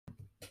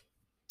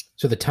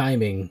So the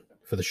timing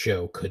for the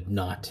show could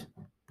not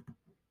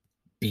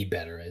be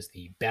better, as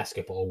the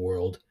basketball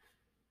world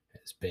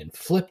has been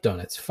flipped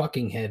on its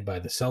fucking head by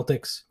the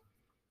Celtics.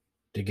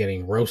 They're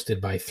getting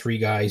roasted by three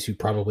guys who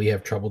probably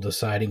have trouble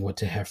deciding what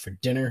to have for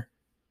dinner.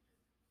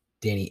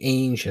 Danny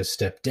Ainge has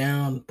stepped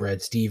down.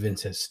 Brad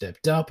Stevens has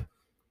stepped up.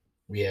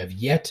 We have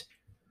yet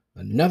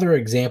another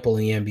example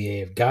in the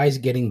NBA of guys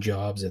getting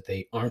jobs that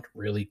they aren't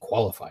really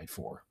qualified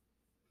for.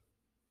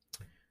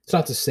 It's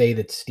not to say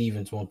that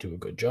Stevens won't do a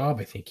good job.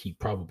 I think he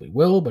probably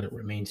will, but it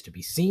remains to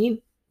be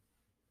seen.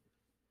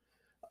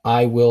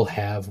 I will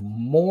have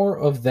more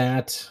of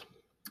that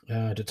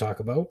to talk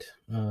about.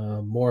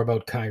 More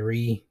about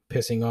Kyrie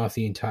pissing off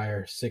the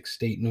entire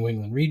six-state New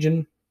England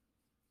region.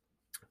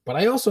 But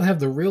I also have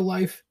the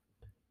real-life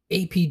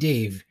AP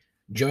Dave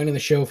joining the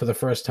show for the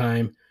first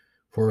time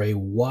for a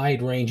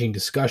wide-ranging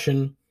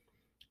discussion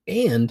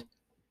and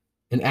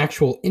an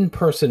actual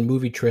in-person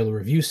movie trailer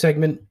review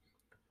segment.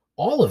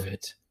 All of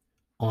it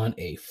on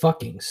a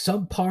fucking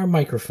subpar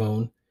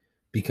microphone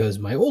because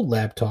my old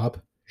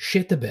laptop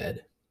shit the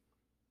bed.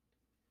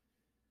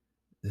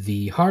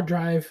 The hard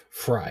drive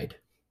fried.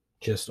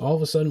 Just all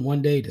of a sudden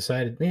one day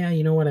decided,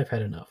 you know what, I've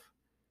had enough.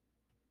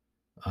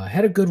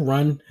 Had a good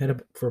run,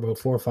 for about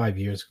 4 or 5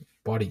 years.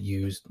 Bought it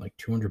used, like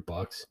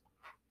 $200.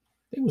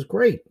 It was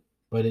great,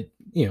 but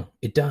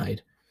it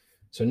died.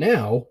 So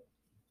now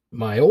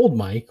my old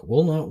mic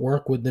will not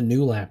work with the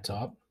new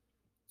laptop.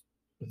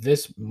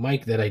 This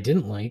mic that I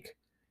didn't like,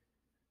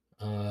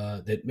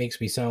 that makes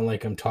me sound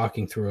like I'm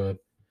talking through a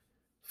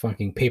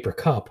fucking paper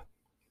cup,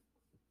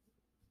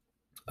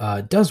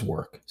 does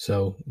work.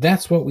 So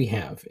that's what we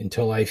have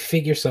until I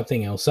figure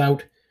something else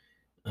out.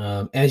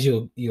 As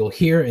you'll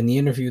hear in the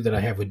interview that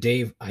I have with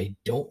Dave, I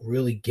don't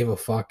really give a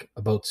fuck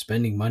about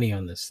spending money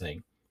on this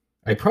thing.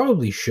 I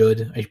probably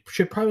should. I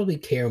should probably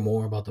care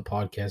more about the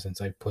podcast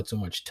since I put so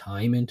much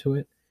time into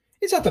it.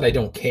 It's not that I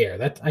don't care.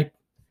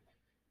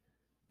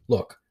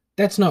 Look,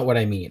 that's not what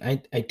I mean.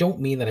 I don't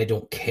mean that I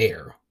don't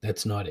care.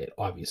 That's not it,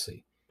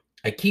 obviously.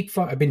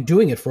 I've been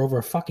doing it for over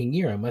a fucking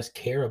year. I must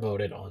care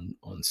about it on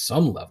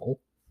some level.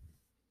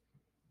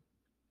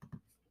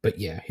 But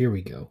yeah, here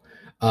we go.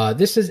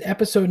 This is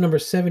episode number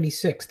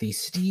 76, the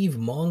Steve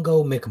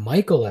Mongo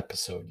McMichael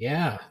episode.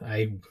 Yeah,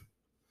 I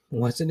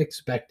wasn't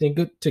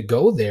expecting to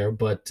go there,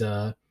 but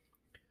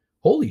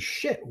holy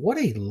shit, what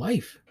a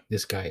life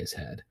this guy has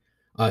had.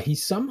 He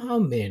somehow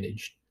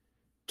managed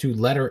to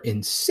letter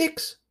in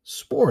 6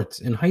 sports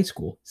in high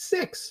school.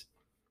 6.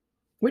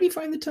 Where do you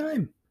find the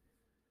time?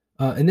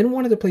 And then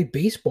wanted to play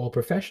baseball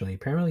professionally.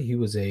 Apparently he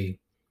was a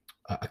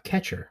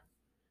catcher.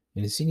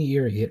 In his senior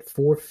year, he hit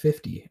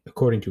 .450,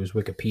 according to his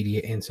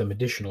Wikipedia and some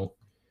additional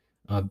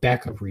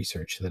backup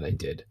research that I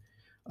did.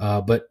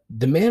 But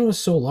the man was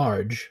so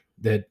large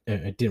that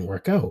it didn't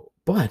work out.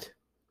 But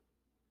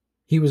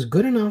he was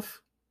good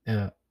enough.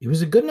 He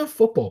was a good enough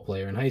football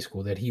player in high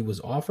school that he was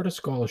offered a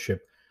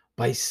scholarship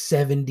by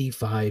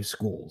 75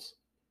 schools.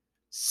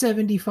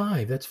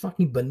 75. That's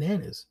fucking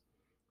bananas.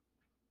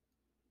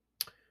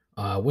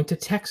 Went to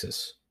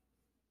Texas.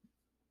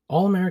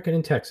 All-American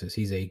in Texas.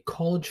 He's a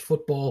college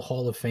football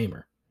Hall of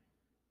Famer.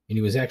 And he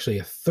was actually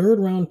a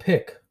 3rd-round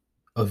pick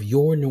of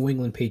your New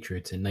England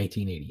Patriots in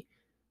 1980.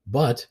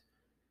 But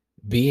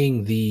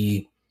being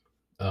the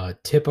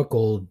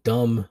typical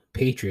dumb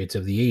Patriots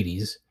of the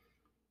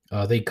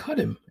 80s, they cut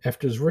him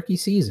after his rookie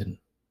season.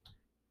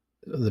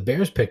 The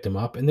Bears picked him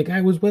up, and the guy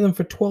was with him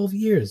for 12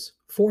 years.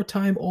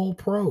 4-time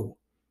All-Pro.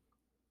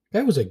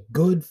 Guy was a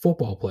good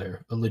football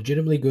player, a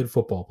legitimately good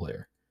football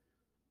player.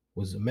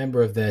 Was a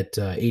member of that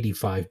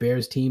 85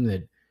 Bears team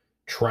that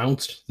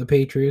trounced the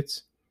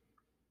Patriots.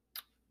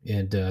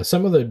 And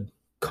some of the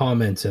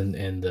comments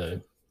and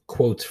the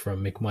quotes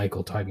from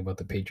McMichael talking about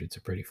the Patriots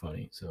are pretty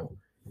funny. So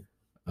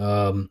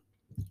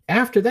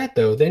after that,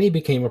 though, then he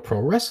became a pro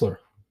wrestler.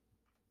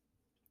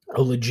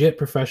 A legit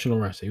professional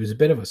wrestler. He was a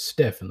bit of a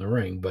stiff in the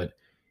ring, but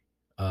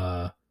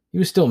he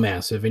was still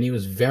massive, and he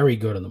was very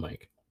good on the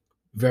mic.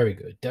 Very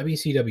good.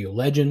 WCW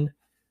legend.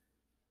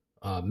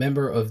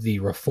 Member of the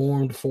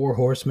Reformed Four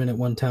Horsemen at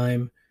one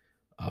time,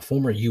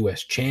 former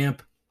U.S.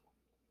 champ.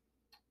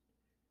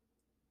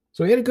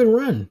 So he had a good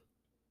run.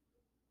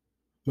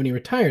 When he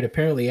retired,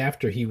 apparently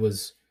after he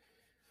was,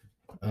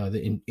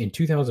 in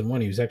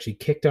 2001, he was actually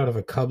kicked out of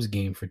a Cubs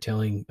game for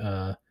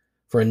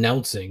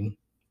announcing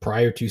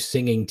prior to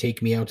singing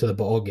 "Take Me Out to the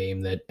Ball Game"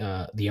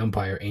 that the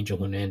umpire, Angel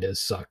Hernandez,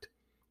 sucked,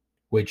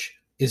 which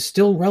is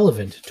still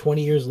relevant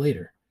 20 years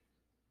later.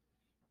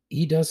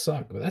 He does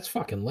suck, but that's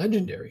fucking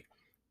legendary.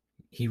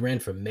 He ran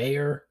for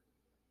mayor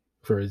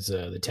for his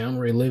the town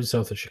where he lives,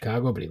 south of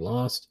Chicago, but he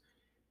lost.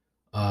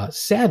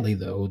 Sadly,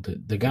 though,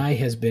 the guy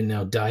has been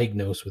now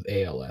diagnosed with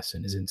ALS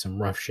and is in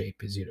some rough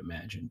shape, as you'd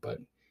imagine. But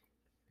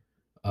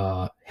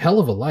hell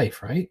of a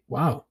life, right?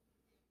 Wow.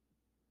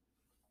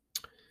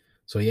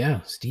 So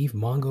yeah, Steve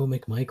Mongo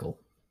McMichael.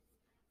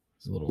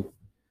 It's a little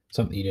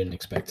something you didn't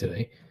expect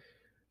today.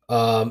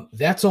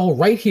 That's all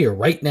right here,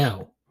 right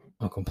now,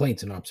 on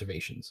Complaints and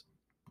Observations.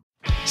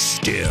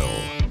 Still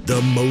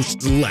the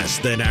most less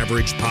than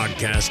average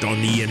podcast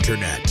on the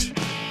internet.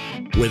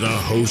 with a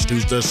host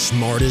who's the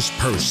smartest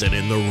person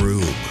in the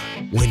room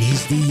when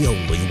he's the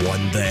only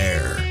one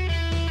there.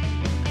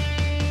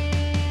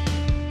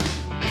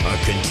 A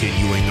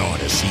continuing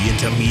odyssey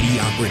into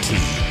mediocrity,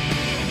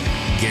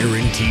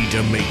 guaranteed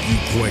to make you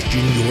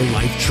question your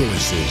life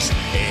choices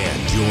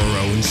and your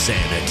own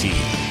sanity.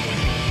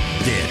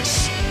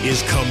 This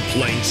is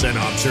Complaints and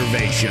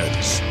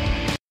Observations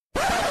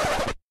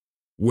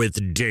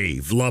with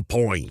Dave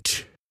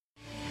LaPointe.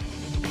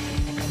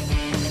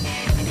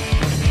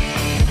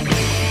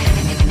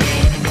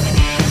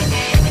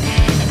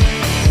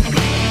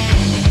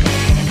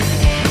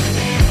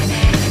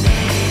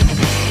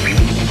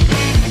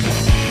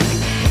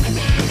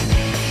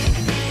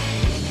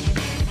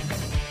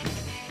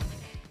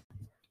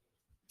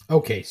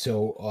 Okay,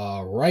 so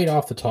right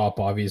off the top,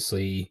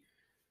 obviously,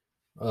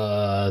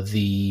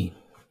 the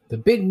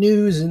big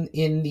news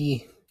in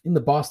the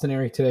Boston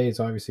area today is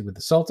obviously with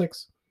the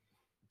Celtics.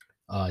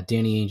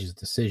 Danny Ainge's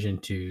decision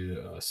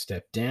to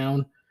step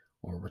down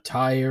or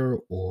retire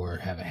or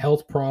have a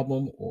health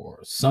problem or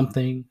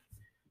something.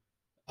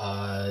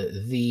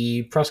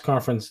 The press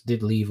conference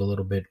did leave a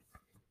little bit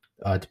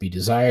to be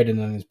desired, and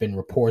then there's been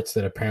reports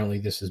that apparently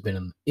this has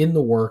been in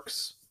the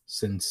works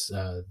since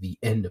the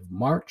end of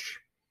March.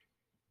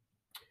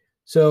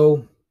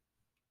 So,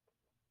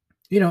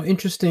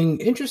 interesting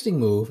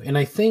move, and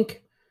I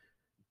think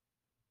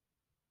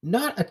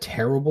not a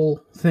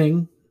terrible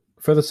thing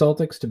for the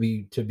Celtics to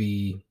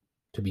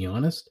be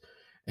honest.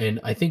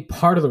 And I think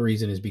part of the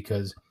reason is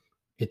because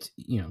it's,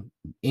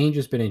 Ainge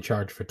has been in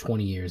charge for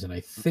 20 years, and I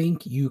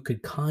think you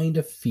could kind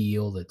of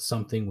feel that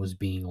something was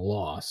being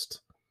lost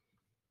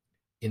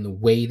in the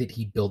way that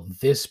he built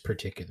this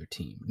particular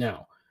team.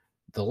 Now,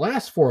 the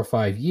last 4 or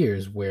 5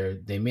 years where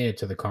they made it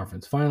to the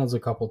conference finals a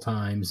couple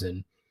times,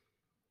 and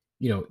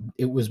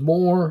it was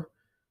more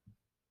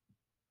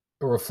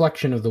a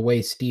reflection of the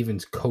way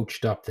Stevens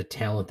coached up the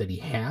talent that he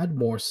had,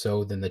 more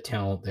so than the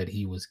talent that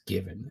he was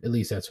given. At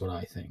least that's what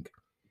I think.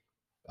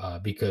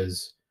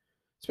 Because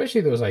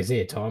especially those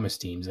Isaiah Thomas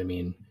teams, I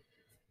mean,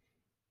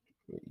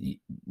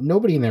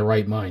 nobody in their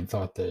right mind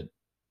thought that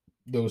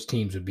those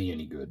teams would be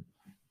any good.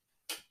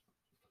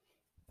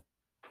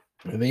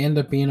 They end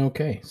up being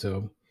okay.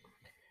 So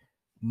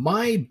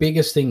my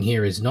biggest thing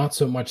here is not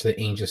so much that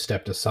Ainge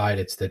stepped aside,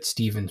 it's that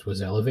Stevens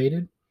was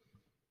elevated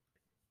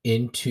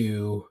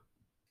into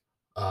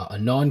a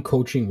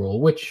non-coaching role,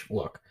 which,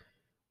 look,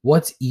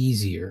 what's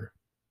easier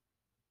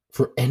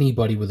for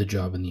anybody with a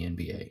job in the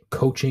NBA,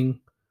 coaching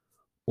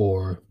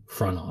or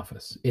front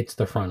office? It's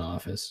the front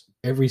office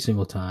every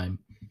single time.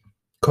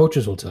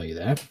 Coaches will tell you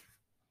that.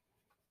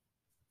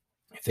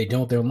 If they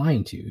don't, they're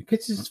lying to you.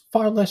 It's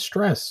far less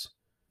stress.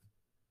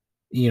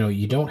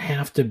 You don't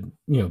have to,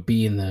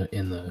 be in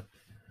the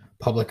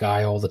public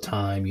eye all the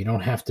time. You don't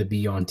have to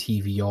be on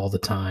TV all the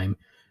time.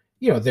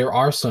 There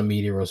are some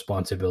media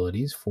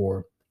responsibilities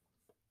for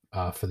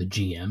the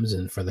GMs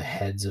and for the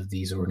heads of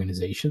these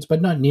organizations,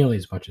 but not nearly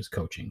as much as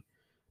coaching.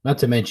 Not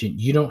to mention,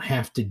 you don't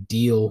have to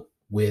deal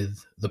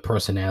with the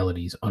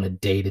personalities on a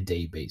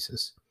day-to-day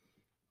basis.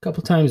 A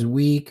couple times a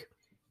week,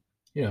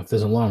 if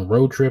there's a long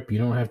road trip, you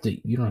don't have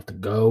to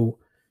go.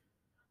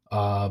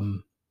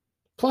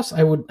 Plus,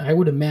 I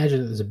would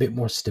imagine that there's a bit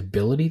more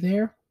stability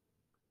there.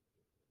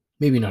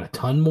 Maybe not a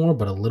ton more,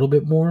 but a little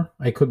bit more.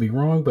 I could be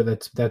wrong, but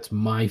that's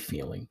my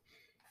feeling.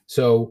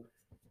 So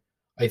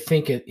I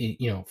think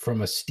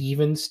from a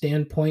Stevens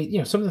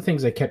standpoint, some of the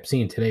things I kept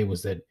seeing today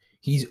was that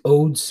he's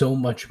owed so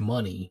much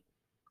money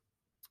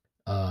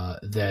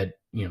that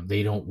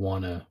they don't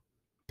want to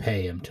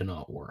pay him to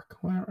not work.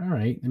 Well, all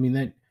right. I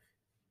mean,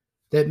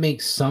 that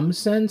makes some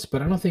sense,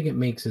 but I don't think it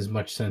makes as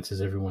much sense as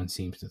everyone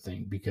seems to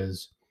think,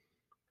 because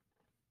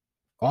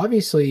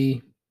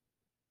obviously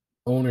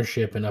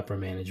ownership and upper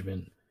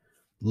management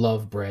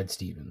love Brad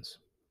Stevens.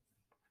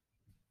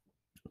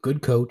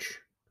 Good coach,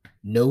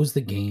 knows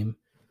the game,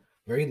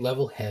 very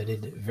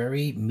level-headed,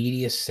 very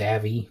media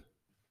savvy.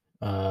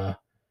 So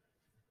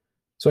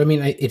I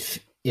mean,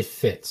 it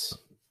fits.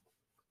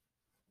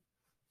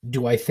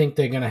 Do I think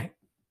they're gonna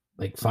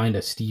find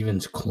a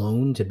Stevens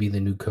clone to be the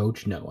new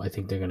coach? No, I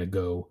think they're gonna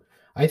go.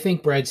 I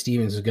think Brad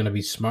Stevens is gonna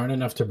be smart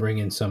enough to bring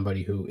in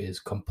somebody who is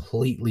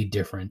completely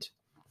different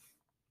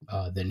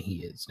than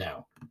he is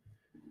now.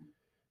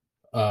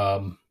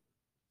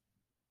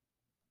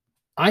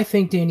 I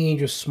think Danny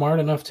Ainge was smart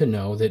enough to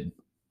know that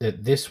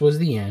this was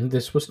the end.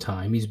 This was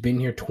time. He's been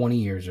here 20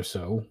 years or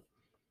so,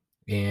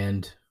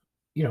 and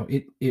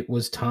it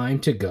was time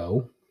to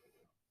go.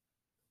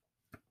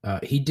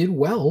 He did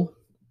well.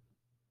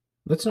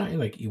 Let's not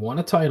he won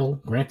a title.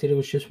 Granted, it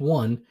was just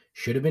one.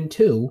 Should have been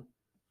two.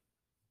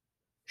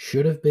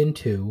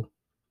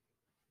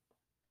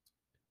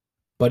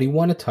 But he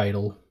won a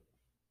title,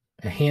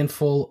 a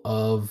handful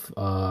of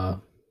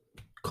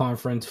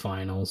conference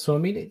finals. So I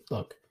mean,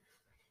 look.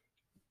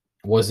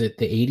 Was it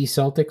the 80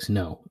 Celtics?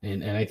 No.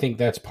 And I think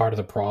that's part of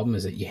the problem,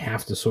 is that you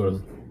have to sort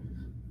of,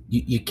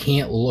 you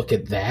can't look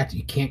at that.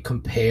 You can't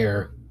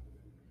compare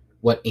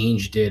what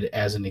Ainge did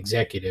as an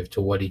executive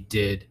to what he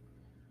did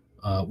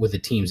with the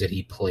teams that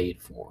he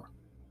played for.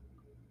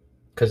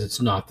 because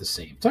it's not the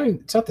same.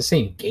 It's not the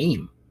same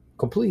game.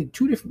 Completely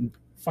two different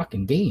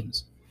fucking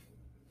games.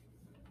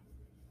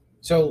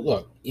 So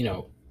look,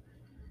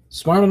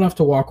 smart enough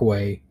to walk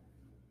away.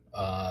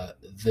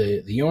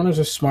 The owners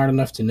are smart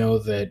enough to know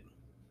that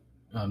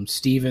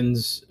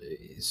Stevens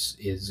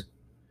is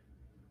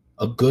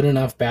a good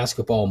enough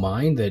basketball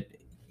mind that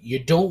you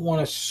don't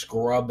want to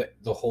scrub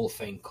the whole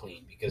thing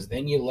clean, because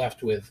then you're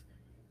left with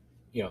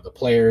the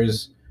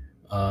players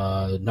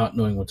not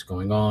knowing what's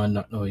going on,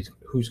 not knowing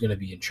who's going to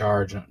be in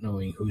charge, not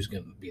knowing who's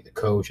going to be the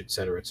coach, et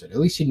cetera, et cetera.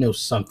 At least you know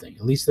something.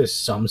 At least there's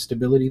some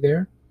stability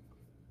there.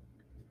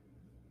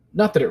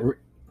 Not that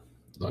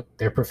look,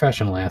 they're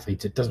professional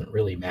athletes. It doesn't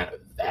really matter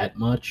that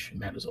much. It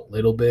matters a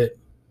little bit,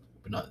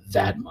 but not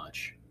that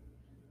much.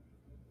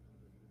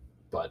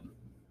 But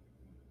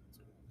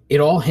it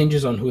all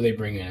hinges on who they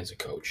bring in as a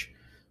coach.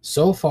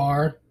 So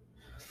far,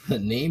 the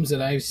names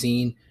that I've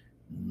seen,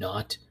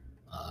 not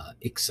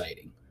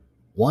exciting.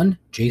 One,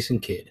 Jason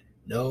Kidd.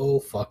 No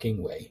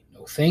fucking way.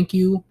 No thank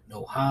you.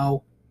 No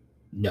how.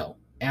 No.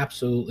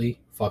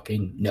 Absolutely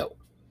fucking no.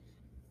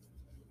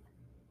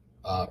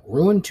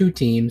 Ruined two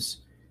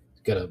teams.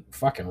 Got a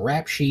fucking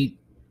rap sheet.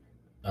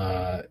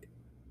 I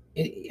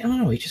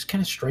don't know. He just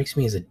kind of strikes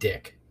me as a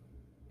dick.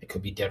 It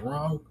could be dead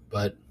wrong,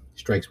 but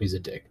strikes me as a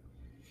dick.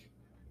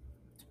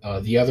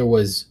 The other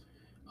was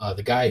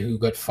the guy who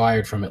got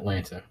fired from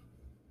Atlanta.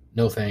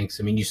 No thanks.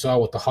 I mean, you saw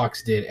what the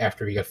Hawks did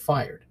after he got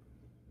fired.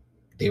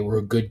 They were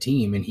a good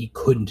team, and he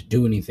couldn't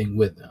do anything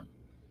with them.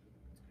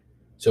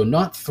 So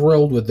not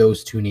thrilled with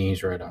those two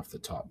names right off the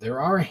top. There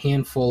are a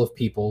handful of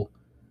people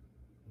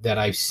that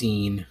I've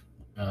seen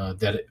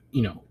that,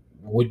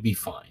 would be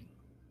fine.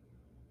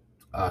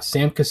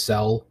 Sam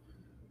Cassell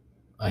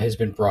has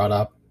been brought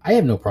up. I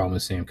have no problem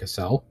with Sam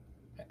Cassell.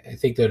 I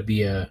think that would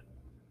be a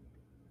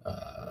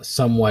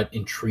somewhat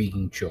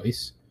intriguing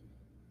choice.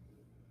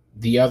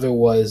 The other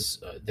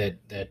was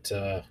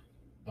that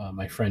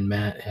my friend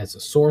Matt has a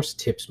source,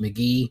 Tips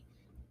McGee,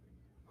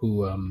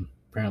 who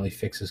apparently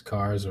fixes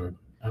cars, or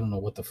I don't know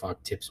what the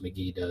fuck Tips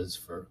McGee does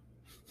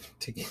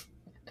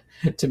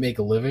to make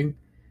a living.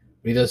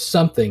 But he does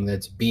something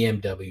that's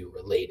BMW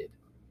related.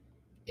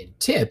 And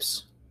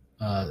Tips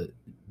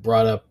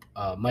brought up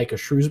Micah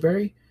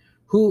Shrewsbury,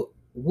 who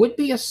would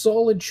be a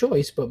solid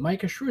choice, but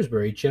Micah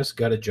Shrewsbury just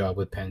got a job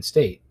with Penn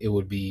State. It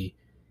would be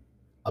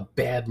a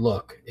bad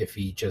look if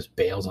he just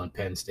bails on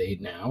Penn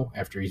State now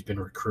after he's been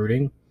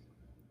recruiting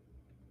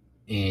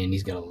and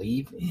he's going to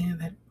leave. Yeah,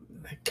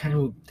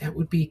 that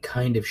would be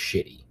kind of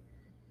shitty.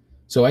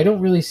 So I don't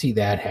really see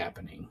that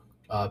happening.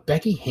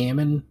 Becky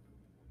Hammon,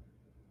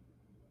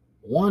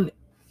 one,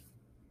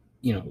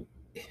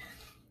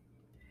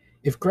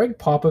 if Greg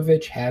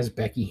Popovich has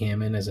Becky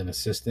Hammon as an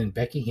assistant,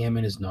 Becky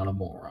Hammon is not a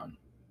moron.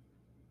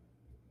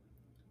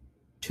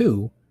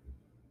 Two,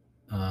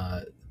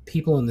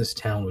 people in this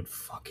town would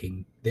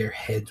their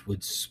heads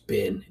would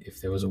spin if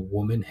there was a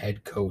woman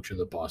head coach of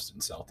the Boston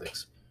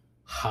Celtics.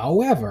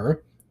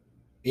 However,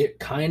 it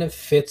kind of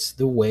fits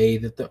the way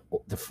that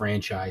the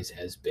franchise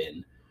has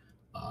been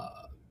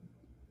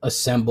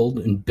assembled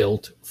and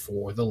built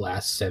for the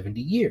last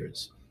 70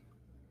 years.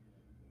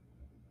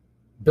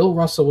 Bill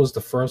Russell was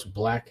the first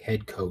black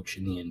head coach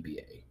in the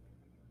NBA.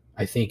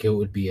 I think it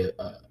would be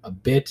a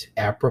bit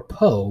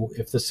apropos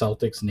if the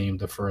Celtics named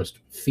the first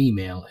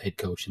female head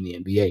coach in the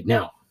NBA.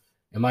 Now,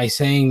 am I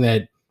saying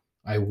that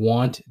I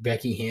want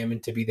Becky Hammon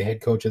to be the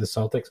head coach of the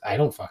Celtics? I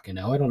don't fucking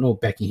know. I don't know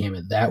Becky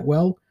Hammon that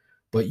well,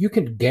 but you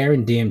can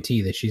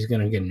guarantee that she's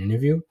going to get an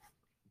interview,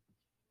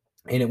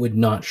 and it would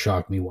not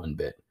shock me one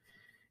bit.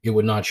 It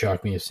would not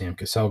shock me if Sam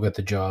Cassell got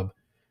the job.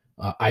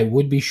 I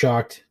would be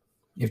shocked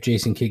if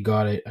Jason Kidd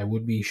got it. I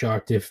would be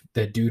shocked if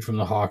that dude from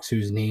the Hawks,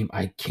 whose name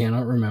I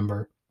cannot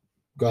remember,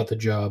 got the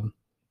job.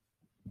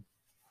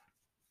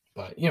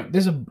 But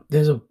there's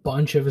a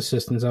bunch of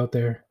assistants out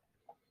there.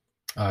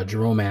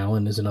 Jerome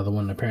Allen is another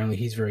one. Apparently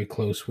he's very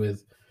close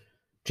with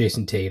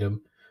Jason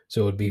Tatum,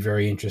 so it would be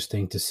very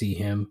interesting to see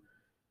him.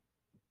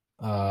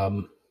 A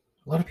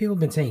lot of people have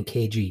been saying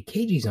KG.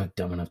 KG's not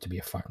dumb enough to be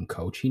a fucking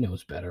coach. He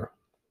knows better.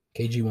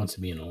 KG wants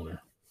to be an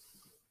owner.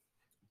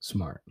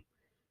 Smart.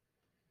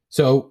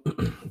 So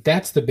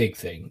that's the big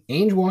thing.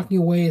 Ainge walking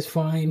away is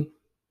fine.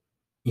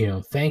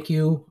 Thank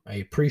you. I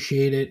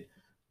appreciate it.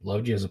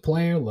 Loved you as a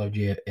player. Loved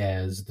you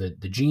as the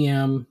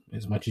GM,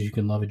 as much as you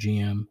can love a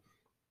GM.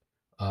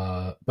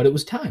 But it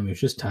was time. It was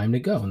just time to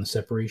go, and the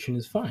separation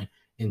is fine.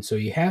 And so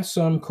you have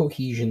some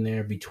cohesion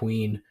there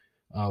between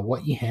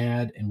what you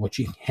had and what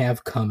you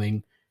have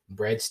coming.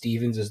 Brad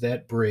Stevens is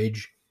that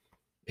bridge.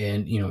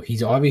 And,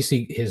 he's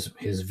obviously,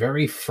 his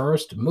very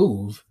first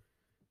move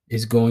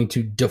is going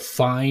to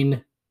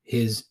define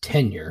his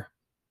tenure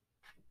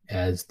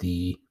as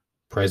the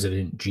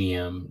president,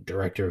 GM,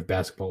 director of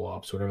basketball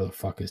ops, whatever the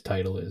fuck his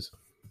title is.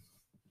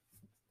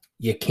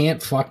 You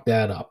can't fuck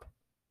that up.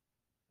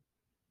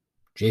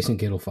 Jason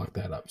Kidd will fuck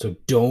that up. So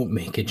don't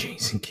make it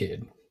Jason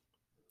Kidd.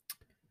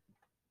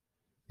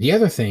 The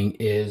other thing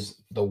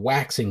is the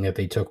waxing that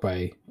they took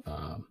by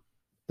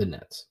the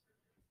Nets.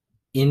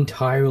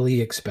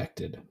 Entirely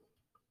expected.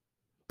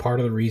 Part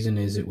of the reason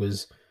is it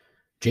was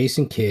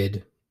Jason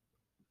Kidd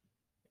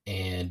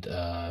and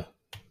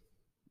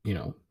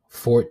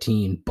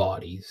 14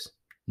 bodies.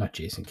 Not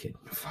Jason Kidd.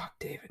 Fuck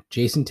David.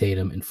 Jason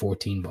Tatum and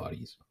 14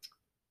 bodies.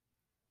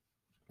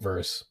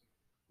 Versus,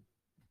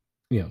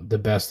 the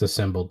best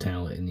assembled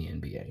talent in the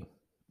NBA.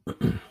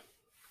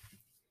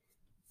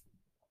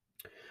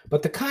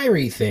 But the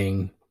Kyrie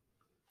thing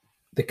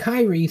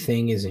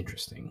is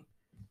interesting.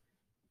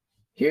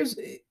 Here's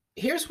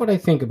what I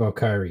think about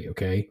Kyrie,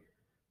 okay?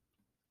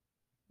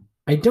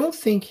 I don't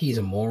think he's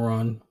a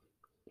moron,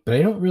 but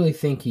I don't really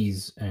think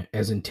he's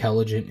as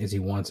intelligent as he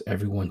wants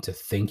everyone to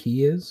think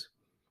he is.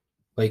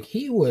 Like,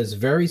 he was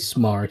very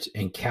smart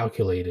and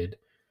calculated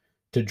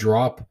to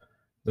drop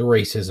the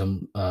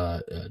racism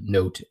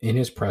note in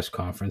his press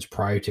conference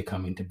prior to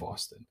coming to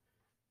Boston,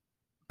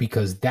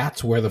 because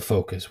that's where the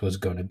focus was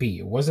going to be.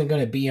 It wasn't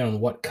going to be on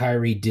what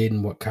Kyrie did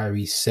and what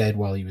Kyrie said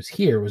while he was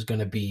here. It was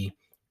going to be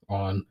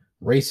on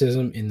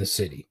racism in the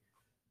city.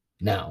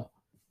 Now,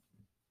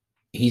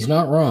 he's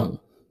not wrong.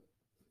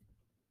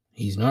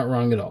 He's not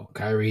wrong at all.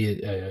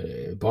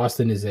 Kyrie,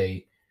 Boston it's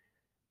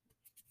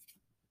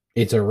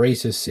a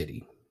racist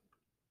city.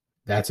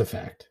 That's a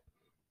fact.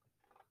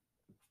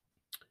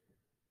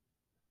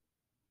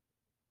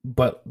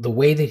 But the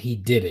way that he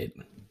did it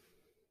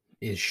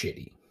is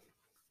shitty.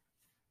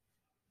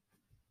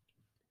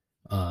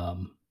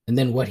 And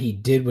then what he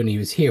did when he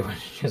was here was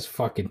just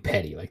fucking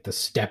petty, like the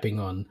stepping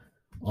on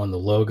the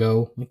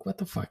logo. Like, what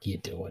the fuck are you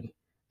doing?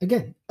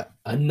 Again,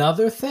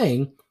 another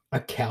thing, a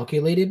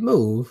calculated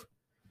move,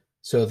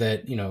 so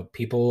that,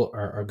 people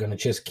are going to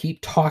just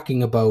keep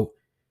talking about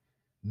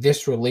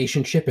this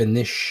relationship and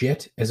this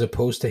shit as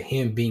opposed to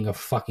him being a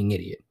fucking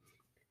idiot.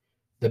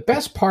 The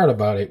best part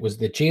about it was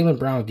that Jaylen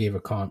Brown gave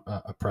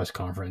a press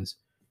conference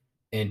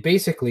and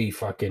basically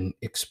fucking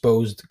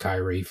exposed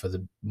Kyrie for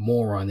the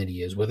moron that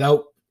he is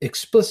without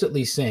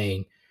explicitly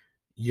saying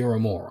you're a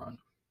moron.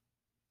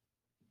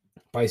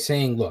 By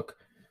saying, look,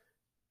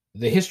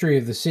 the history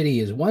of the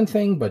city is one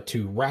thing, but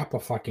to wrap a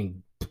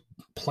fucking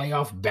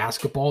playoff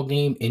basketball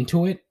game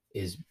into it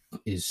is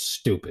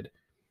stupid.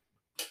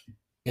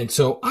 And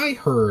so I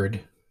heard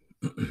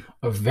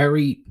a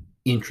very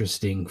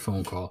interesting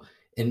phone call.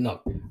 And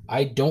look,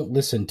 I don't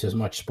listen to as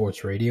much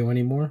sports radio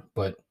anymore,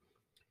 but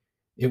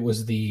it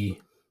was the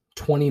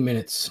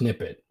 20-minute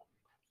snippet.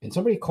 And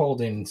somebody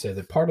called in and said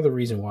that part of the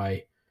reason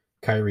why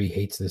Kyrie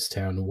hates this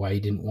town and why he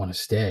didn't want to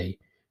stay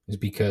is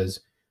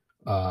because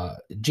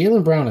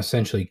Jaylen Brown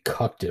essentially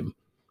cucked him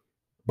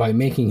by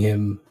making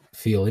him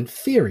feel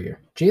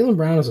inferior. Jaylen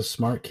Brown is a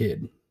smart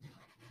kid.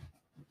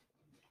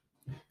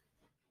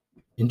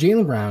 And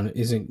Jaylen Brown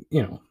isn't,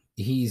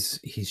 he's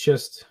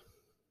just,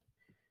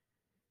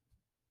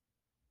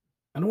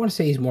 I don't want to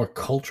say he's more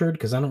cultured,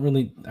 because I don't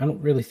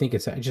really think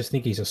I just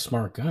think he's a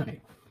smart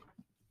guy.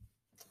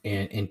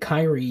 And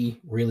Kyrie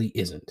really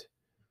isn't.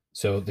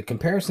 So the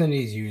comparison that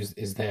he's used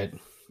is that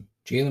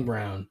Jaylen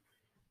Brown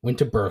went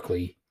to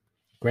Berkeley.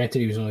 Granted,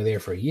 he was only there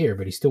for a year,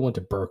 but he still went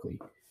to Berkeley.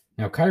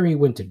 Now, Kyrie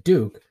went to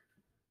Duke,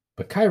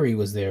 but Kyrie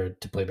was there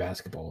to play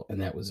basketball,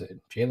 and that was it.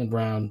 Jaylen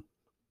Brown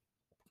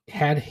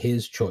had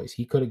his choice.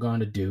 He could have gone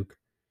to Duke.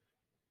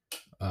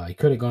 He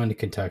could have gone to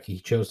Kentucky. He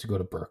chose to go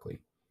to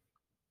Berkeley.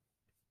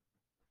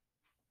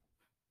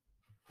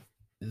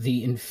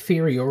 The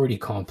inferiority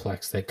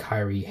complex that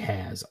Kyrie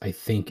has, I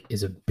think,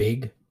 is a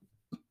big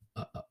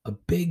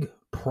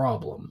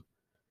problem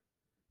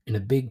and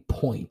a big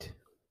point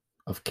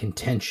of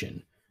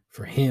contention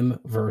for him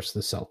versus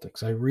the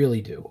Celtics. I really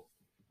do.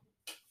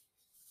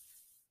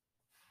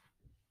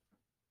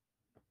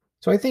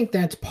 So I think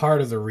that's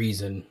part of the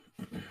reason.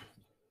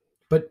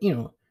 But,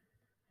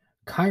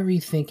 Kyrie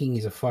thinking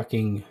he's a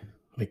fucking,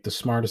 like, the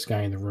smartest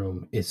guy in the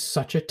room is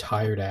such a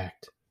tired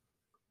act.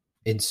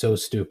 It's so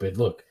stupid.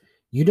 Look,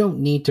 you don't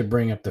need to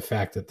bring up the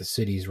fact that the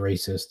city's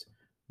racist.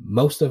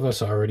 Most of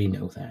us already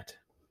know that.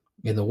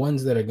 And the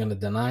ones that are going to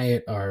deny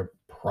it are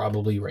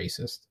probably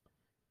racist.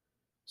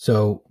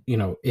 So,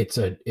 it's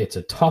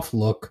a tough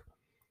look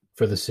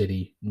for the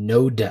city,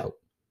 no doubt.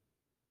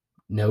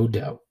 No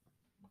doubt.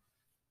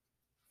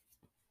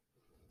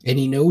 And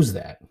he knows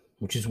that,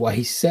 which is why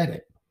he said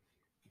it.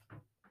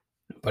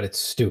 But it's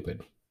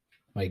stupid.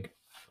 Like,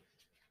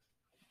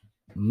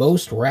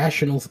 most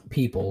rational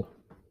people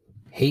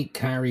hate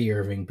Kyrie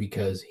Irving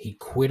because he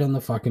quit on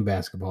the fucking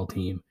basketball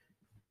team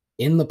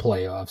in the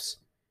playoffs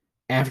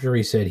after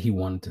he said he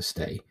wanted to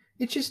stay.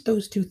 It's just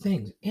those two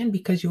things. And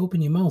because you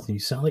open your mouth and you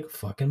sound like a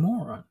fucking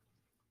moron.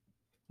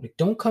 Like,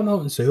 don't come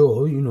out and say,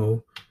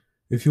 oh,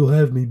 if you'll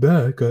have me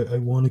back, I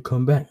want to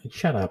come back. Like,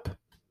 shut up.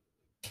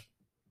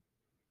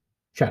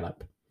 Shut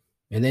up.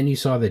 And then you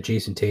saw that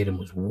Jason Tatum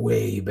was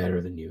way better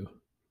than you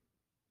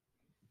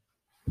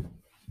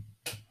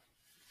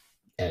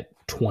at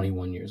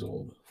 21 years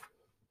old.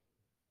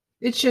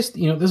 It's just,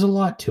 there's a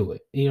lot to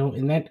it,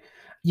 and that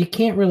you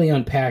can't really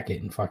unpack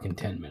it in fucking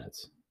 10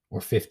 minutes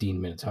or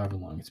 15 minutes, however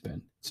long it's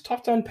been. It's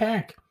tough to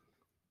unpack.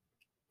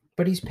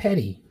 But he's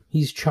petty.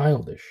 He's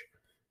childish.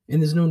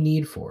 And there's no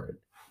need for it.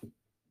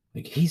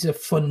 Like, he's a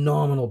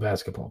phenomenal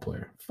basketball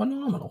player.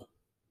 Phenomenal.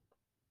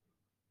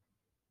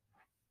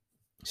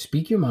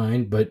 Speak your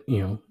mind, but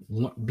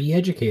be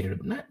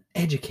educated. Not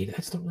educated.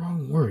 That's the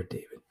wrong word,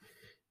 David.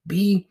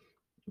 Be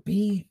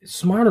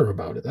smarter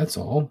about it. That's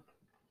all.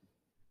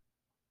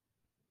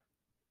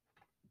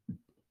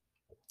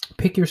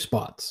 Pick your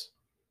spots.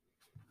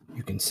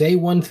 You can say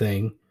one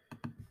thing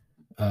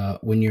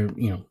when you're,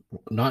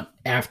 not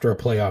after a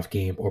playoff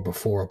game or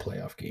before a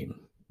playoff game.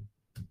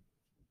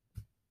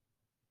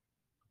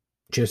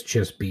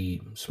 Just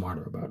be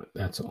smarter about it.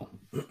 That's all.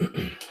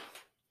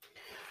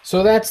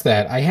 So that's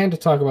that. I had to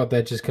talk about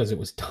that just because it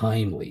was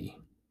timely.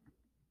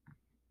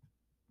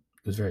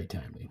 It was very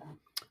timely.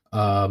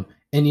 And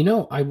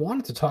I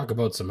wanted to talk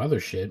about some other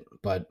shit,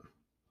 but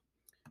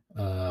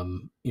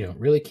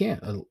really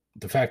can't.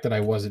 The fact that I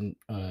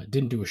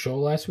didn't do a show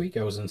last week.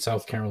 I was in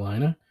South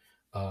Carolina.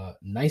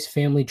 Nice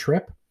family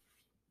trip.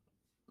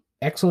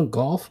 Excellent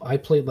golf. I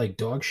played like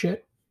dog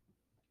shit.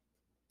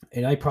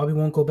 And I probably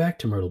won't go back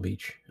to Myrtle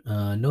Beach.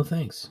 No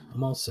thanks.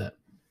 I'm all set.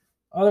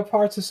 Other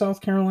parts of South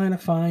Carolina,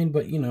 fine,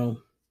 but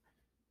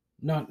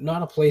not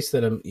a place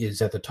that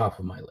is at the top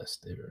of my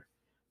list. There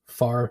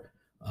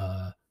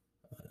are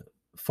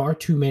far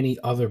too many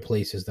other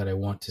places that I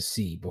want to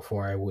see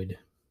before I would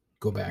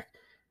go back.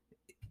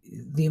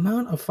 The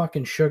amount of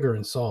fucking sugar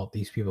and salt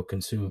these people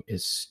consume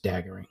is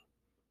staggering.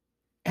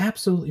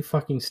 Absolutely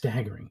fucking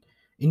staggering.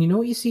 And you know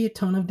what you see a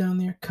ton of down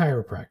there?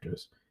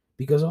 Chiropractors.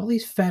 Because all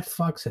these fat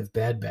fucks have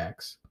bad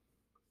backs.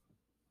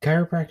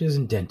 Chiropractors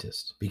and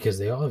dentists, because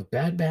they all have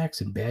bad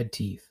backs and bad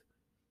teeth.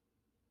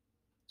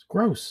 It's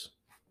gross.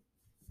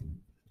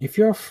 If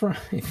you're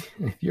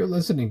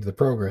listening to the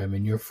program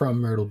and you're from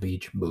Myrtle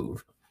Beach,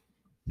 move.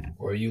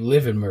 Or you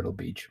live in Myrtle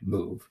Beach,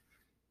 move.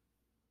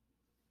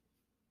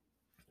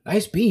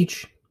 Nice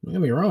beach. Don't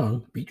get me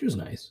wrong. Beach was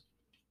nice.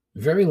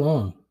 Very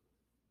long.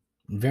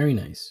 Very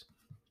nice.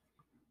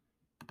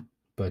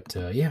 But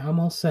yeah, I'm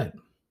all set.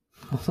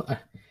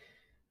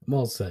 I'm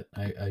all set.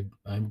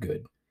 I'm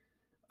good.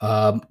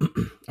 All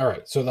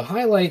right. So the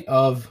highlight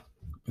of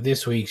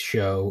this week's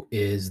show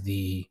is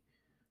the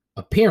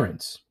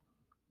appearance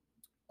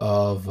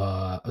of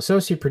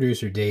associate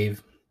producer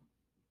Dave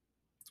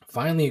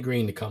finally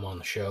agreeing to come on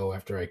the show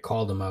after I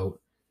called him out,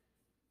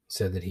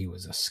 said that he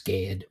was a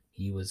scad.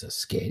 He wasn't a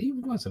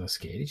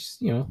scad. He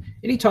just, and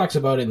he talks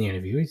about it in the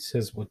interview. He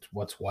says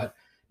what's what.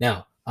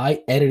 Now,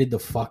 I edited the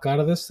fuck out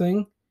of this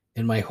thing,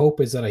 and my hope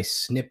is that I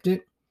snipped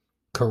it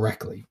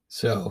correctly.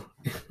 So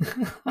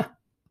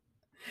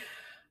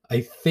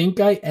I think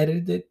I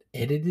edited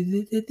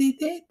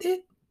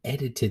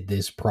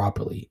this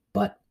properly,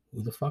 but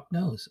who the fuck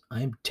knows?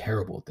 I'm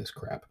terrible at this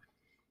crap.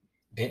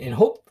 And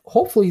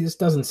hopefully this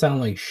doesn't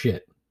sound like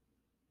shit.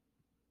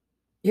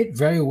 It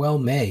very well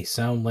may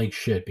sound like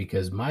shit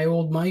because my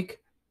old mic,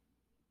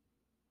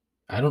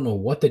 I don't know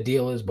what the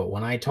deal is, but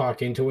when I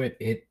talk into it,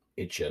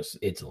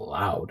 it's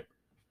loud.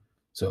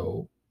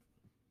 So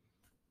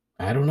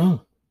I don't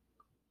know.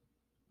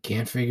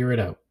 Can't figure it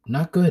out.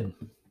 Not good.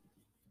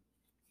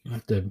 You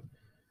have to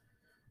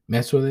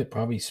mess with it,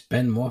 probably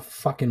spend more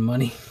fucking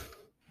money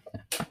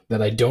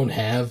that I don't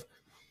have.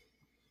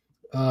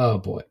 Oh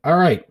boy. All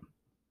right.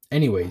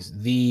 Anyways,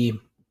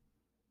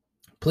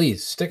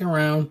 please stick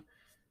around,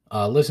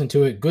 listen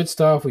to it. Good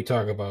stuff. We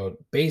talk about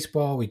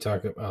baseball. We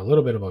talk a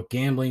little bit about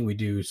gambling. We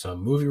do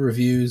some movie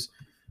reviews.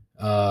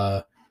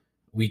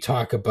 We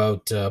talk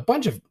about a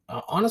bunch of,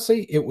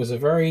 honestly, it was a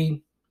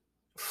very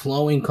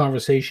flowing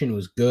conversation. It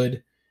was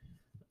good.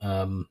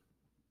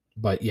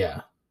 But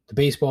yeah, the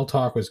baseball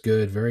talk was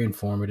good, very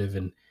informative,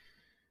 and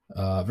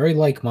very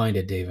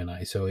like-minded, Dave and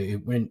I. So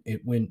it went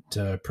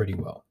pretty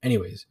well.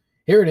 Anyways,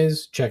 here it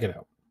is. Check it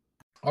out.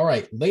 All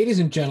right, ladies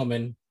and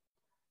gentlemen,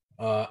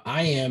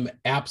 I am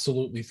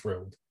absolutely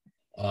thrilled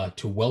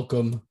to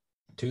welcome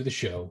to the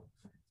show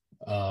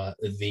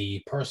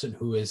the person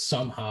who is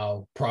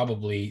somehow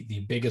probably the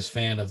biggest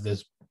fan of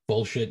this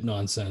bullshit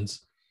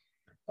nonsense.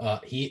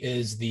 He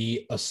is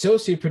the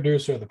associate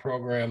producer of the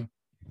program.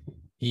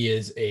 He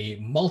is a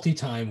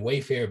multi-time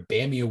Wayfair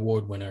Bammy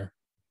Award winner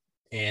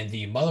and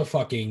the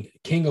motherfucking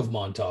king of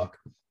Montauk.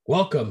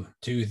 Welcome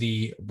to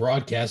the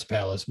broadcast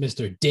palace,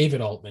 Mr.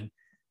 David Altman.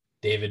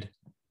 David,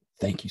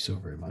 thank you so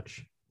very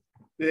much.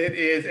 It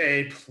is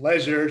a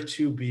pleasure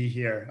to be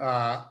here.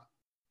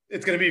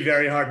 It's going to be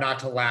very hard not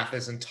to laugh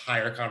this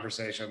entire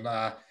conversation.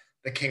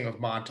 The king of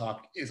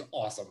Montauk is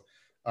awesome.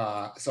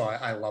 So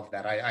I love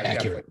that. I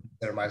definitely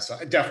consider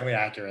myself definitely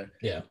accurate.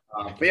 Yeah.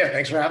 But yeah,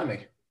 thanks for having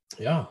me.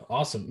 Yeah,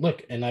 awesome.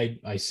 Look, and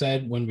I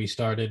said when we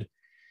started,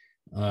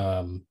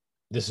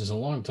 this is a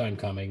long time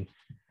coming,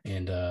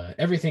 and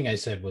everything I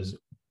said was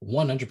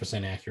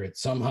 100% accurate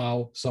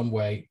somehow, some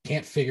way.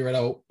 Can't figure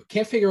out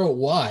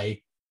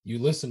why you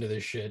listen to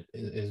this shit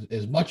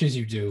as much as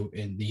you do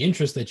and the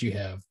interest that you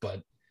have,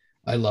 but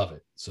I love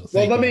it. So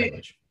thank you very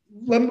much.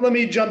 Let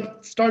me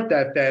start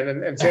that then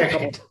and say a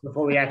couple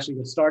before we actually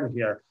get started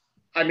here.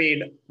 I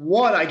mean,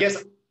 one, I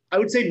guess I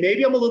would say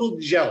maybe I'm a little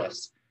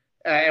jealous.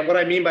 And what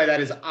I mean by that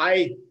is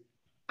I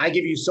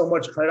give you so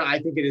much credit. I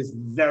think it is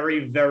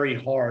very, very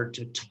hard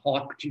to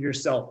talk to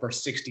yourself for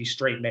 60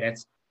 straight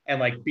minutes and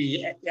like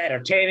be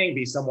entertaining,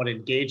 be somewhat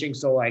engaging.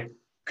 So like,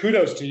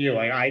 kudos to you.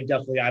 Like, I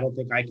don't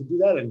think I could do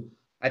that. And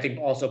I think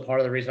also part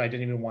of the reason I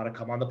didn't even want to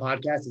come on the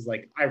podcast is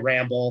like, I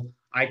ramble.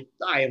 I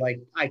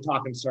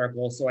talk in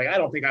circles. So like, I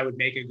don't think I would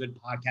make a good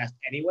podcast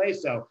anyway.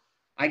 So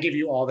I give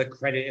you all the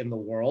credit in the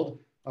world.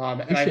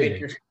 And I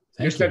think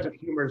your sense of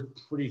humor is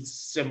pretty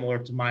similar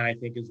to mine, I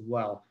think, as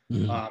well.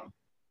 Mm-hmm.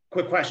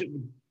 Quick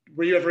question.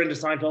 Were you ever into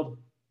Seinfeld?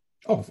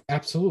 Oh,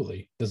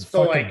 absolutely. Does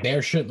fucking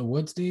bear shit in the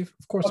woods, Steve?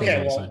 Of course I was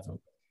into Seinfeld.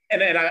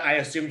 And I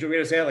assumed you were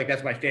going to say, like,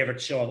 that's my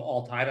favorite show of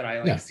all time. And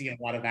I see a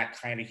lot of that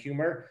kind of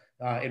humor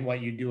in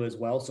what you do as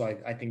well. So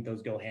I think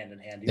those go hand in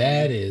hand.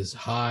 That is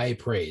high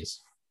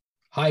praise.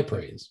 High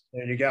praise.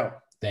 There you go.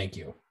 Thank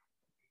you.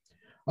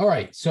 All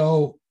right.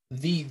 So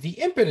the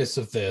impetus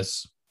of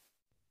this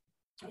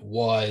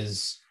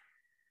was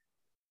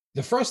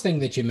the first thing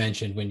that you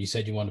mentioned when you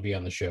said you want to be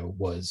on the show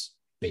was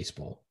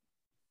baseball.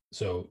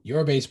 So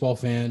you're a baseball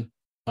fan.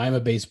 I'm a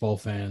baseball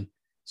fan.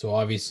 So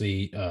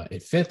obviously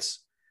it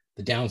fits.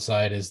 The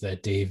downside is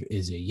that Dave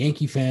is a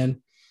Yankee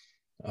fan.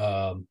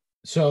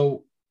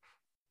 So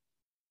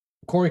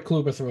Corey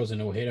Kluber throws a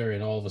no-hitter,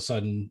 and all of a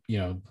sudden,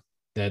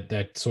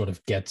 that sort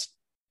of gets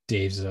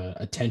Dave's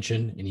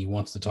attention, and he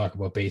wants to talk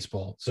about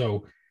baseball.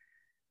 So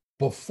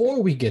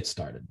before we get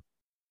started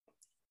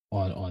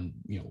on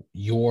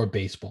your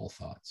baseball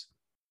thoughts,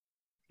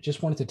 I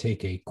just wanted to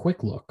take a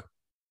quick look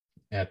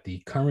at the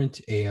current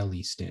AL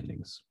East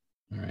standings.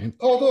 All right.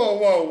 Oh,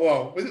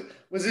 whoa.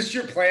 Was this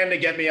your plan to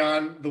get me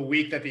on the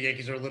week that the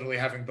Yankees are literally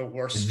having the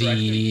worst stretch?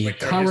 The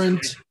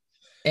current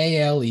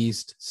AL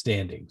East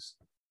standings.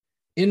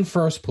 In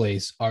first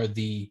place are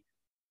the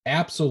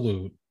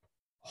absolute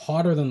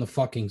hotter than the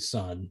fucking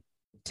sun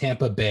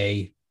Tampa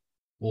Bay.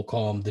 We'll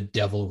call them the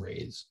Devil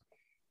Rays.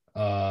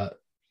 They're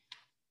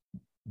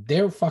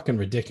fucking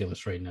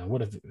ridiculous right now.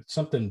 What if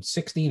something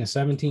 16 to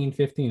 17,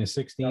 15 to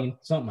 16,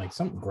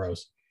 something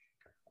gross.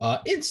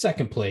 In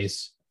second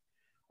place,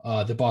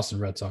 the Boston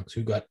Red Sox,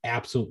 who got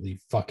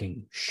absolutely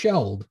fucking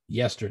shelled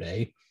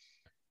yesterday.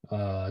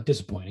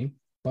 Disappointing,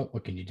 but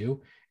what can you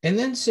do? And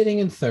then sitting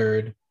in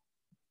third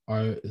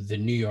are the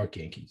New York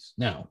Yankees.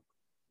 Now,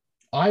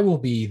 I will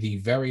be the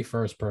very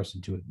first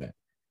person to admit,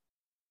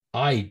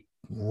 I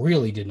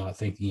really did not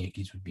think the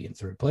Yankees would be in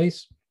third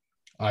place.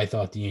 I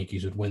thought the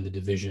Yankees would win the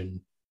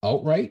division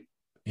outright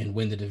and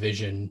win the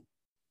division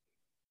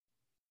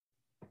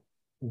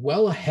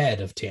well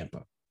ahead of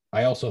Tampa.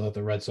 I also thought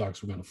the Red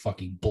Sox were going to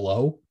fucking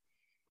blow.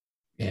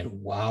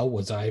 And wow,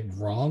 was I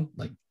wrong?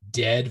 Like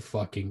dead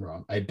fucking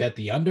wrong. I bet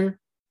the under.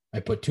 I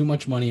put too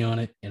much money on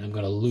it, and I'm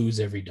going to lose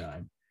every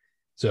dime.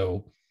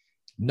 So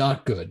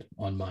not good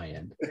on my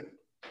end.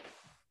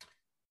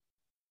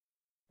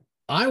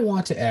 I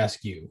want to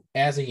ask you,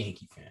 as a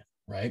Yankee fan,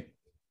 right?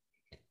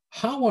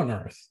 How on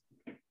earth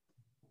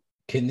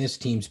can this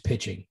team's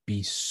pitching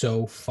be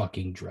so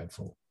fucking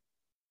dreadful?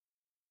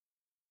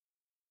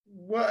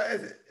 Well,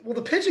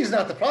 the pitching is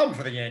not the problem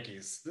for the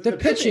Yankees. The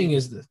pitching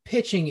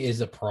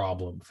is a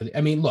problem for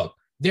I mean, look,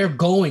 they're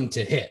going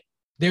to hit.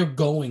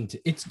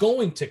 It's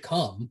going to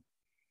come.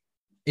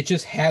 It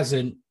just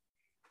hasn't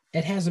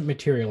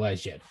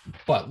materialized yet.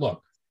 But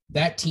look,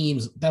 that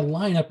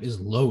lineup is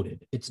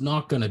loaded. It's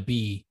not going to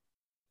be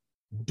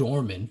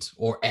dormant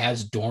or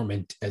as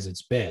dormant as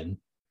it's been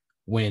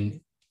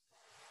when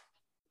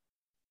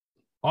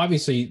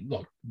obviously,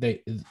 look, the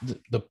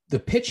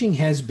pitching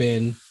has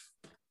been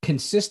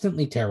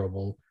consistently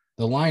terrible.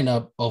 The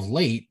lineup of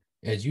late,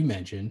 as you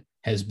mentioned,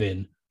 has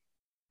been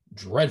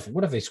dreadful.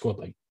 What have they scored?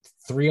 Like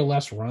 3 or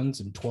less runs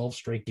in 12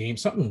 straight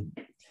games? Something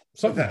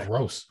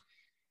gross.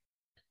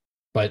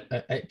 But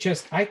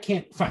I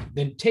can't find.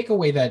 Then take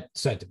away that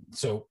sentiment.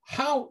 So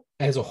how,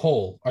 as a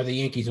whole, are the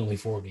Yankees only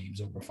 4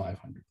 games over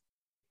 500?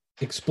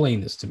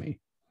 Explain this to me.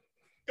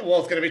 Well,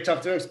 it's going to be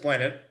tough to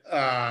explain it.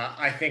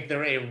 I think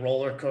they're a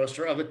roller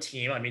coaster of a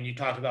team. I mean, you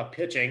talked about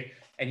pitching,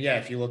 and yeah,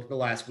 if you look at the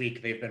last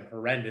week, they've been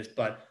horrendous.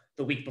 But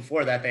the week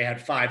before that, they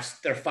had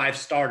their 5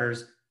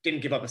 starters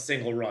didn't give up a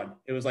single run.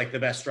 It was like the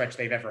best stretch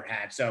they've ever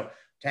had. So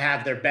to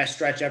have their best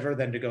stretch ever,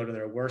 then to go to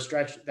their worst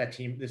stretch,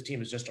 this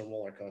team is just a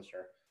roller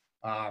coaster.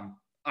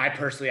 I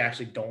personally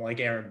actually don't like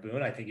Aaron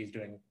Boone. I think he's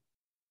doing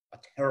a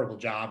terrible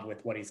job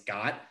with what he's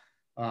got.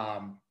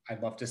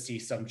 I'd love to see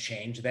some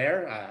change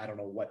there. I don't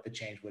know what the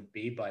change would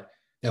be, but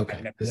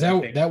okay,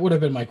 that would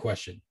have been my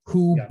question.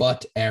 Who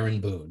but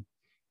Aaron Boone?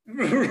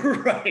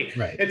 Right.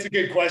 It's a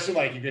good question.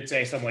 Like you could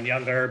say someone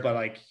younger, but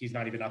like he's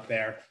not even up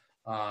there.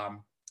 I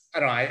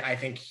don't know. I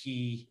think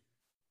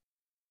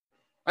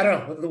I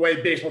don't know the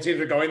way baseball teams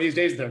are going these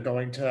days. They're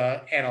going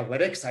to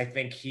analytics. I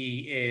think he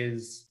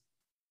is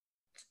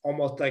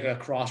almost like a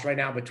cross right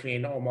now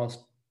between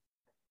almost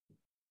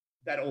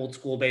that old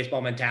school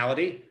baseball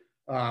mentality,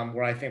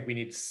 where I think we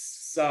need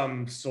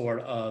some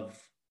sort of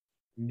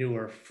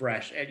newer,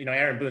 fresh. And,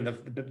 Aaron Boone,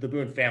 the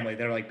Boone family,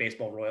 they're like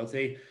baseball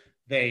royalty.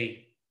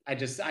 I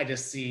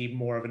just see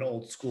more of an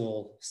old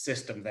school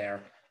system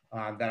there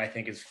that I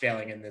think is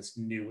failing in this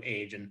new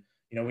age. And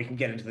we can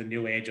get into the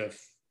new age of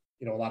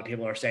a lot of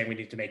people are saying we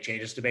need to make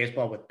changes to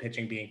baseball with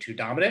pitching being too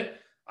dominant.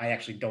 I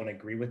actually don't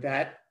agree with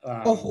that. Is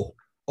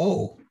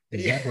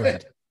that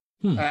right?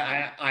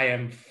 I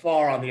am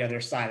far on the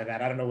other side of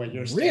that. I don't know what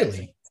your stance is.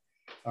 Really?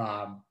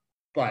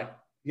 But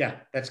yeah,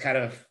 that's kind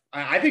of,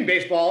 I think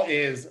baseball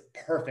is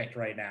perfect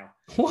right now.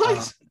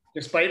 What?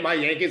 Despite my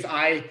Yankees,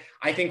 I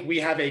think we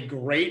have a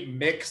great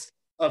mix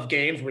of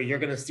games where you're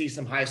going to see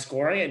some high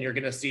scoring and you're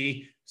going to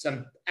see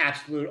some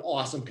absolute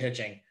awesome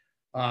pitching.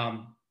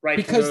 Right.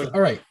 Because,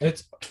 all right,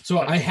 so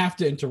I Okay. have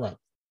to interrupt.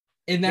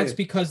 And that's Please.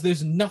 because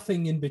there's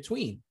nothing in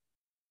between.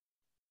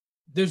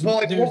 There's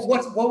What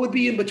would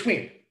be in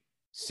between?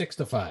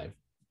 6-5.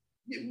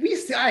 We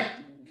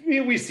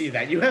see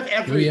that. You have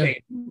everything.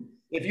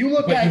 If you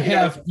look But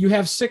at you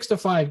have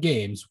 6-5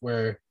 games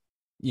where,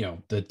 you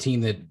know, the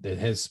team that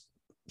has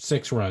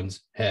 6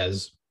 runs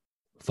has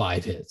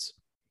 5 hits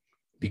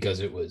because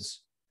it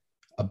was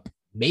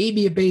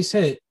maybe a base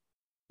hit,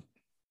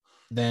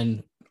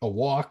 then a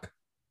walk,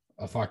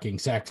 a fucking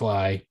sac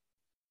fly,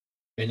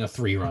 and a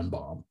 3-run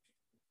bomb.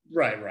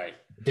 Right.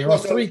 There are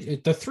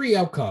the 3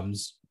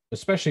 outcomes,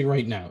 especially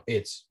right now.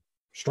 It's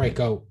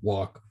strikeout,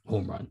 walk,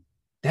 home run.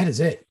 That is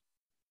it.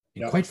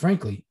 And quite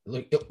frankly,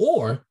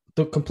 or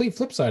the complete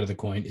flip side of the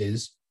coin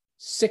is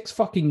 6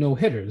 fucking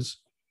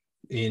no-hitters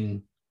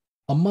in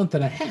a month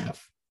and a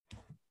half.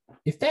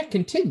 If that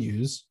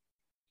continues,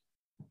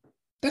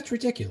 that's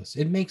ridiculous.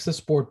 It makes the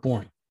sport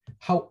boring.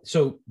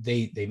 So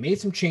they made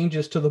some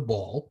changes to the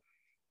ball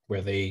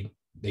where they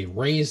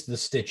raised the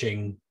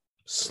stitching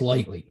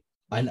slightly.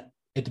 And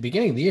at the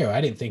beginning of the year,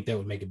 I didn't think that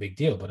would make a big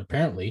deal, but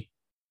apparently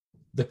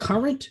the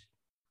current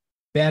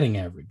batting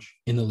average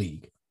in the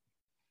league,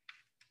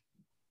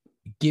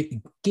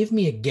 give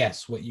me a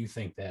guess what you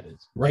think that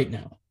is right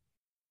now.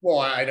 Well,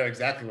 I know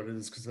exactly what it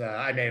is because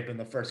I may have been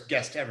the first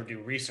guest to ever do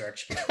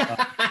research.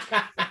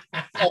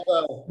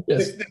 Although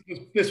yes.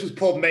 this was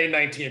pulled May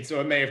 19th, so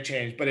it may have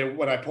changed. But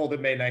when I pulled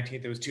it May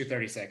 19th, it was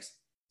 236.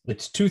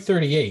 It's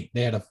 238.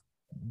 They had a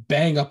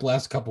bang up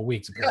last couple of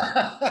weeks.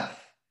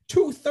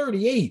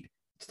 238.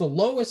 It's the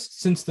lowest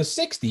since the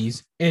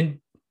 60s. And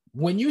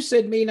when you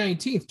said May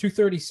 19th,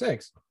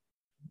 236,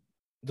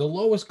 the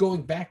lowest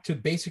going back to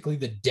basically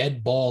the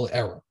dead ball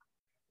era,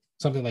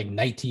 something like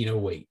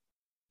 1908.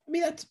 I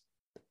mean,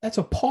 that's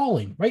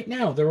appalling. Right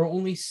now, there are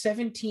only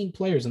 17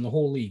 players in the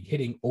whole league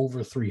hitting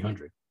over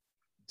 300.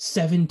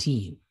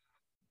 17.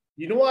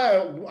 You know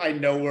why I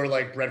know we're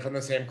like bred from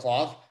the same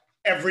cloth?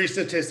 Every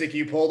statistic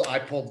you pulled, I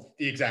pulled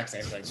the exact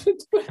same thing.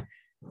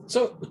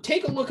 So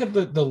take a look at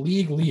the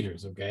league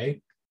leaders,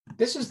 okay?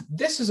 This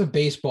is a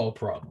baseball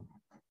problem.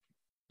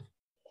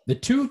 The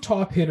 2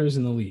 top hitters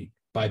in the league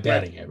by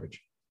batting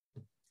average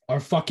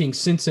are fucking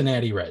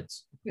Cincinnati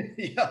Reds.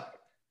 Yeah.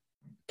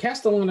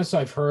 Castellanos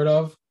I've heard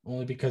of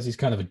only because he's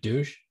kind of a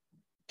douche.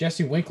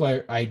 Jesse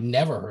Winkler I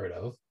never heard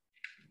of.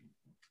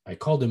 I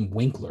called him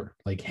Winkler,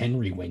 like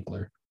Henry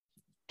Winkler.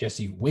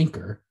 Jesse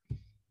Winker.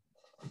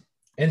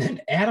 And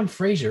then Adam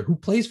Frazier, who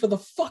plays for the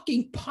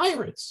fucking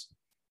Pirates.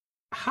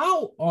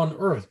 How on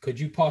earth could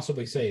you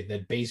possibly say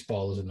that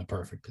baseball is in the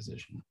perfect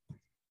position?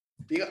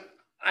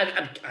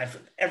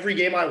 Every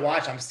game I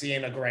watch, I'm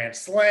seeing a grand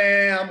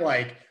slam.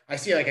 Like I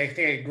see, I think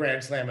a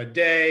grand slam a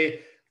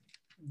day.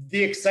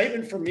 The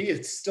excitement for me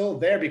is still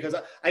there because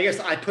I guess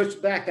I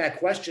pushed back that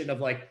question of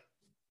like,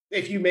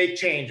 if you make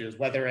changes,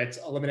 whether it's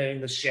eliminating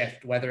the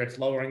shift, whether it's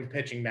lowering the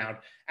pitching mound,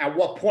 at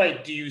what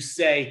point do you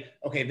say,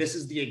 okay, this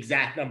is the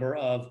exact number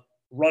of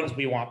runs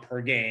we want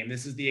per game.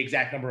 This is the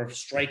exact number of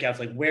strikeouts.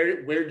 Like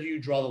where do you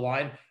draw the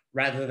line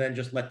rather than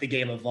just let the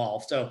game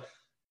evolve? So,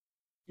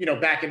 you know,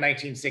 back in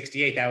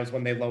 1968, that was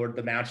when they lowered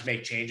the mound to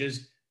make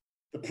changes.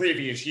 The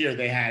previous year,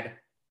 they had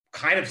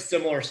kind of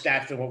similar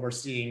stats to what we're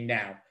seeing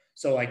now.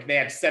 So like they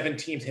had 7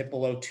 teams hit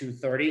below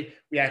 230.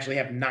 We actually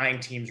have 9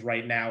 teams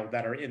right now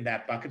that are in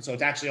that bucket. So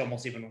it's actually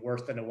almost even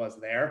worse than it was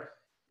there,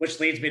 which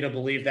leads me to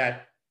believe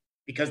that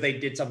because they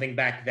did something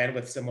back then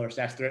with similar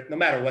stats, no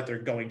matter what, they're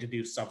going to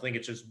do something.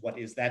 It's just, what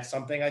is that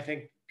something? I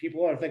think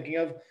people are thinking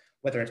of,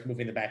 whether it's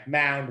moving the back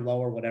mound,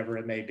 lower, whatever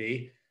it may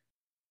be.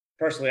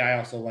 Personally, I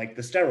also like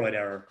the steroid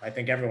era. I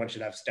think everyone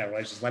should have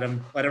steroids. Just let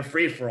them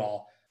free for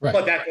all. Right.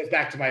 But that goes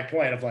back to my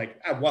point of like,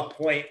 at what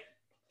point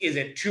is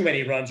it too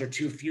many runs or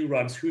too few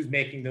runs? Who's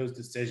making those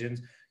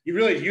decisions?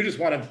 You just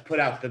want to put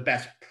out the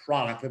best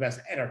product, the best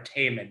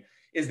entertainment.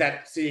 Is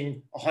that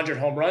seeing 100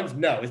 home runs?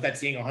 No. Is that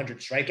seeing 100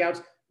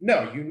 strikeouts?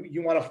 No.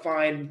 You want to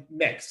find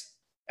mix.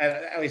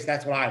 At least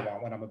that's what I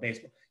want when I'm a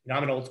baseball. You know,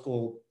 I'm an old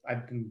school.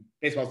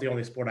 Baseball is the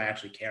only sport I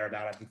actually care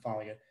about. I've been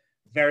following it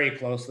very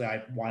closely.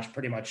 I watch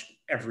pretty much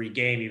every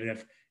game, even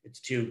if it's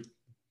 2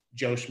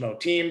 Joe Schmo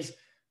teams.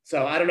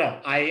 So I don't know.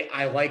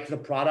 I like the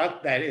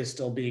product that is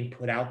still being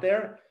put out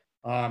there.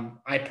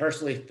 I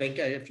personally think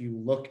if you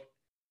look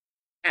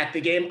at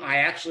the game, I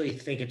actually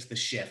think it's the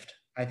shift.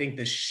 I think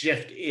the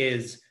shift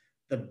is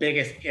the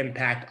biggest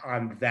impact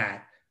on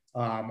that.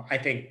 I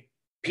think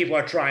people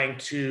are trying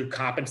to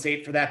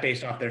compensate for that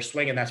based off their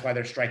swing, and that's why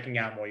they're striking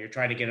out more. You're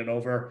trying to get it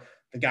over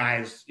the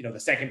guys, you know, the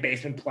second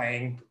baseman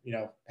playing, you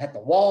know, at the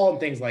wall and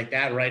things like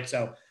that, right?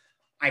 So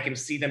I can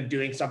see them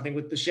doing something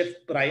with the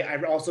shift, but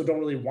I also don't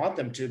really want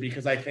them to,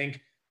 because I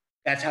think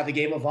that's how the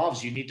game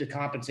evolves. You need to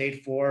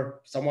compensate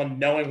for someone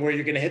knowing where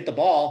you're going to hit the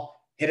ball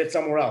hit it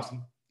somewhere else.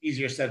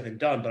 Easier said than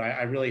done, but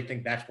I really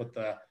think that's what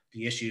the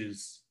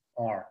issues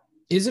are.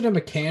 Is it a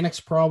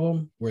mechanics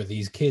problem where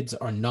these kids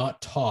are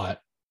not taught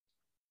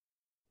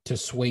to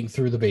swing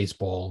through the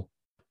baseball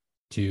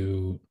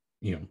to,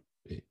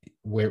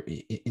 where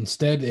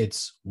instead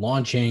it's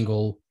launch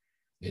angle,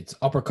 it's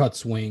uppercut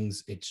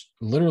swings, it's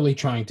literally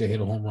trying to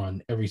hit a home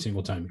run every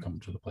single time you come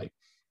to the plate?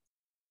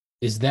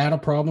 Is that a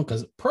problem?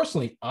 Because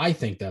personally, I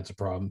think that's a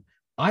problem.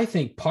 I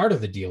think part of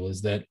the deal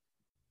is that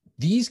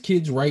these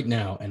kids right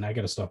now, and I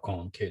got to stop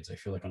calling them kids. I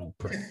feel like an old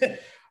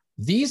prick.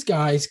 These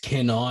guys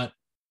can't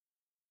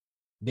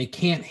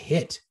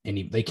hit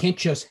they can't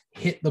just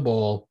hit the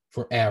ball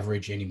for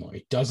average anymore.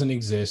 It doesn't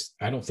exist.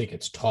 I don't think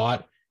it's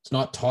taught. It's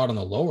not taught on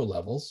the lower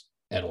levels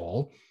at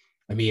all.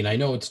 I mean, I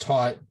know it's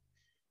taught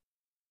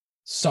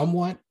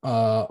somewhat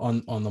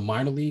on the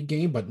minor league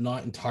game, but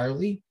not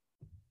entirely.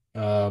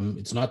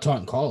 It's not taught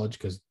in college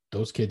because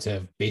those kids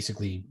have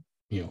basically,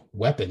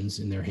 weapons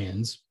in their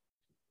hands.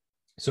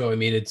 So, I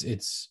mean,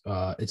 it's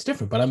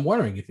different, but I'm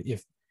wondering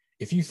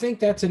if you think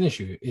that's an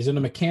issue, is it a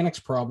mechanics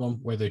problem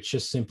where they're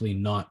just simply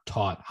not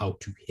taught how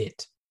to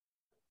hit?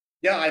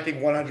 Yeah, I think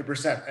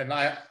 100%. And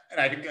I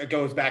think it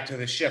goes back to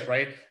the shift,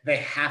 right? They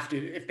have to,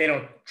 if they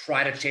don't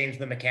try to change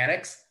the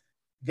mechanics,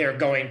 they're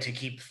going to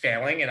keep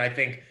failing. And I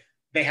think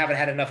they haven't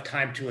had enough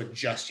time to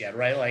adjust yet,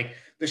 right? Like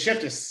the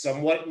shift is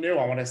somewhat new.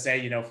 I want to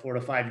say, 4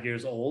 to 5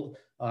 years old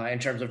in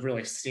terms of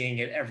really seeing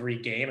it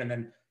every game. And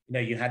then,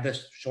 you had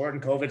this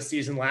shortened COVID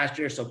season last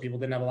year, so people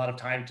didn't have a lot of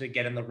time to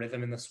get in the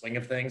rhythm and the swing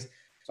of things.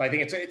 So I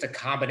think it's a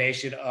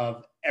combination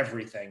of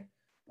everything.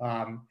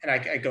 And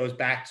it goes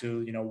back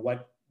to,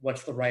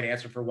 what's the right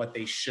answer for what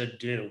they should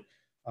do.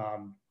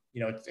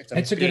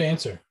 It's a good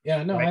answer.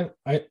 Yeah, no, right?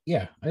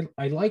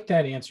 I like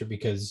that answer,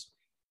 because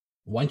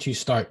once you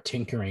start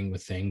tinkering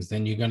with things,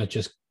 then you're going to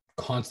just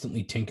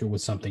constantly tinker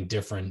with something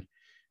different.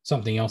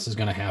 Something else is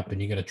going to happen.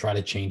 You're going to try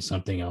to change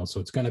something else.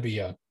 So it's going to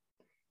be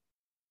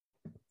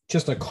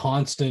just a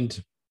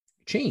constant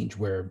change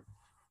where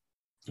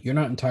you're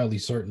not entirely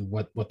certain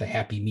what the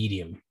happy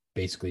medium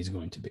basically is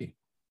going to be.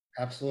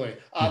 Absolutely.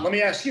 Let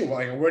me ask you,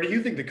 where do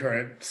you think the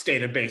current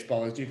state of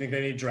baseball is? Do you think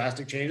they need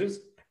drastic changes?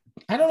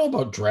 I don't know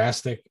about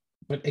drastic,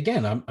 but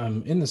again,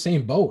 I'm in the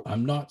same boat.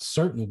 I'm not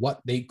certain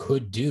what they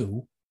could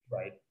do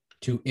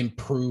to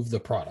improve the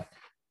product.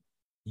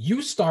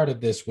 You started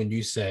this when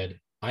you said,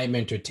 I'm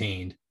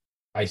entertained.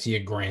 I see a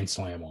grand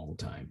slam all the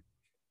time.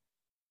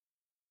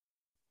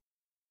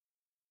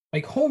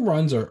 Like, home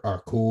runs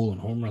are cool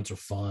and home runs are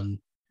fun.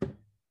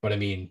 But I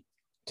mean,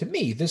 to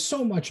me, there's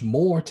so much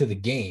more to the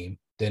game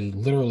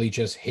than literally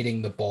just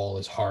hitting the ball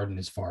as hard and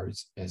as far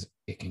as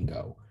it can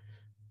go.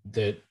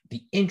 The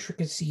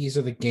intricacies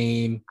of the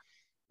game,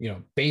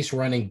 base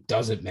running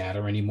doesn't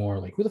matter anymore.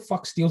 Like, who the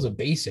fuck steals a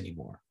base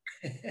anymore?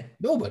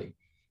 Nobody.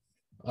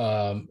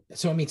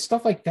 So, I mean,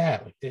 stuff like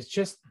that. Like, there's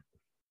just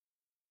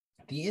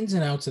the ins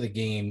and outs of the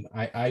game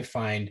I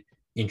find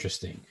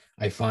interesting.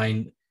 I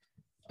find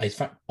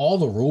all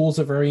the rules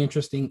are very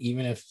interesting,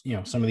 even if,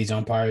 some of these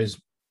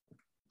umpires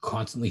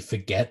constantly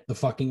forget the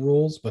fucking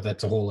rules, but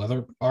that's a whole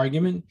other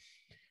argument.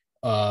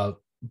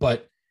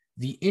 But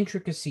the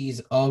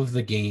intricacies of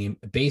the game,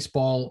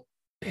 baseball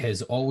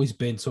has always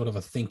been sort of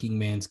a thinking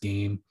man's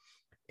game.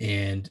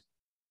 And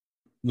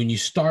when you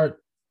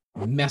start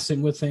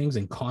messing with things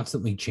and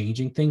constantly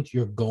changing things,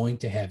 you're going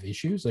to have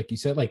issues. Like you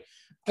said, like,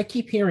 I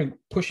keep hearing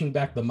pushing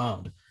back the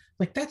mound.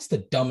 Like, that's the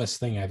dumbest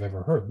thing I've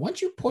ever heard.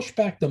 Once you push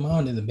back the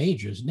mound in the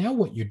majors, now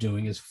what you're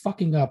doing is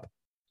fucking up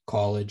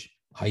college,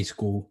 high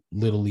school,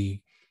 little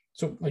league.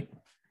 So, like,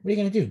 what are you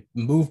going to do?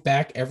 Move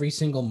back every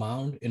single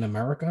mound in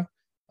America,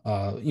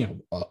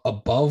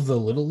 above the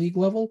little league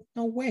level?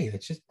 No way.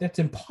 That's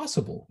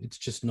impossible. It's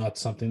just not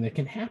something that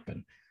can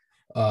happen.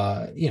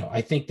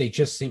 I think they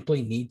just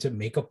simply need to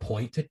make a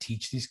point to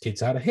teach these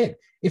kids how to hit.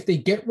 If they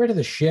get rid of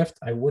the shift,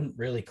 I wouldn't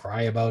really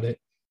cry about it.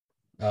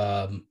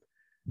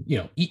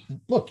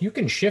 Look, you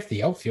can shift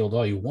the outfield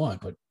all you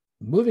want, but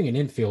moving an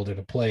infielder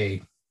to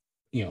play,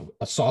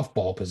 a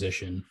softball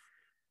position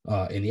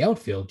in the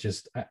outfield,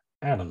 just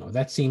I don't know.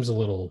 That seems a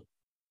little.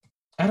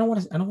 I don't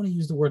want to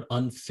use the word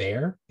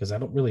unfair, because I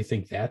don't really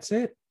think that's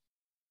it.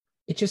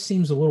 It just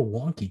seems a little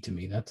wonky to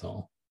me. That's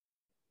all.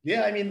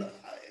 Yeah, I mean,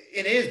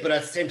 it is, but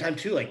at the same time,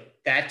 too, like,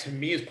 that to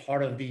me is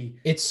part of the.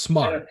 It's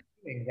smart,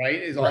 right?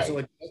 Is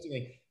also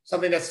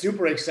something that's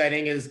super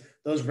exciting is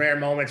those rare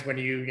moments when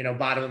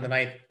bottom of the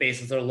ninth,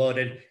 bases are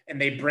loaded,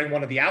 and they bring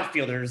one of the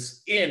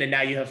outfilders in, and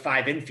now you have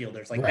 5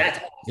 infielders. Like, that's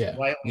awesome,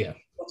 right? Like,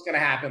 what's going to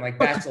happen? Like,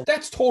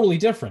 that's totally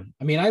different.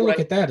 I mean, I look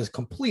at that as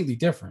completely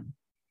different.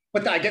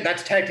 But I get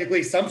that's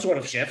technically some sort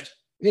of shift.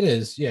 It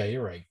is. Yeah,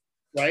 you're right.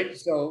 Right.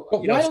 So,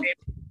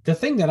 the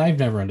thing that I've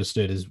never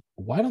understood is,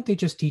 why don't they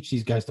just teach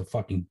these guys to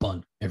fucking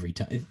bunt every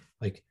time?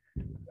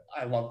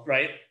 I love,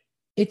 right?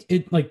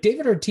 It like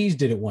David Ortiz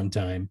did it one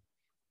time.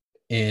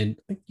 And,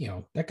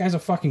 that guy's a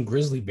fucking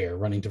grizzly bear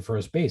running to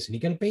first base, and he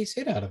got a base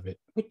hit out of it.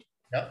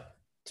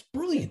 It's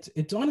brilliant.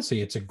 It's honestly,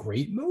 it's a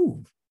great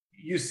move.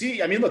 you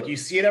see, I mean, look, you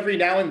see it every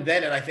now and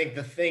then. And I think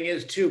the thing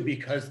is too,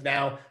 because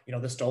now,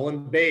 the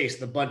stolen base,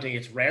 the bunting,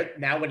 it's rare.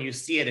 Now when you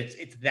see it,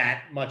 it's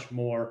that much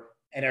more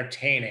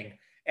entertaining.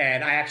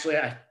 And I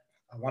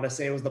want to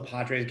say it was the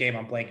Padres game.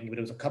 I'm blanking, but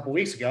it was a couple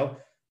weeks ago.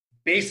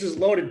 Bases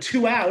loaded,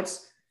 2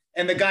 outs,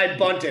 and the guy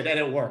bunted and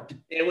it worked.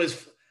 It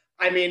was,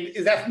 I mean,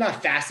 is that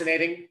not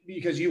fascinating?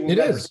 Because you will It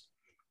never, is.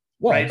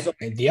 Well, right? So,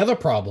 and the other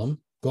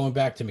problem, going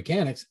back to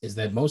mechanics, is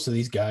that most of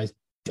these guys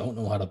don't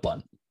know how to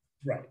bunt.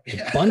 right.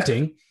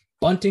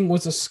 Bunting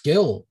was a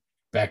skill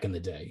back in the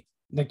day.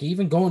 Like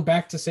even going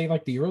back to say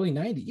like the early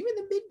 90s, even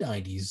the mid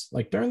 90s,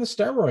 like during the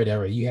steroid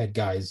era, you had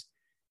guys,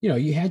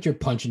 you had your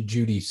Punch and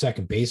Judy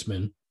second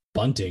baseman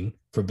bunting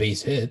for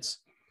base hits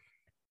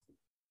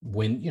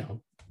when,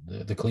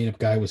 the cleanup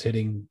guy was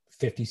hitting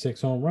 56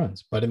 home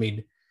runs. But I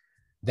mean,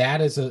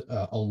 that is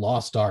a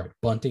lost art.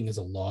 Bunting is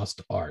a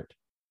lost art.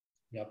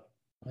 Yep,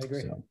 I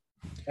agree. So.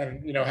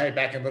 And, hey,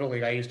 back in Little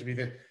League, I used to be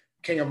the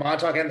king of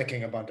Montauk and the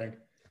king of bunting.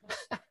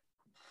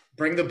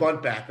 Bring the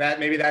bunt back.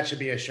 Maybe that should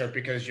be a shirt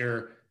because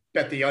your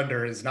bet the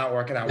under is not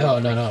working out.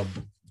 No.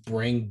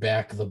 Bring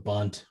back the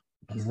bunt.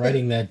 I'm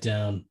writing that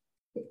down.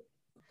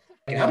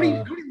 How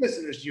many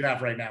listeners do you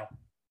have right now?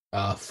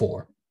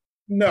 4.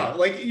 No,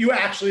 like you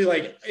actually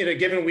like in a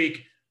given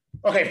week.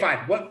 Okay, fine.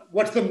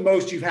 What's the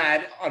most you've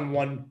had on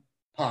one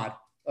pod?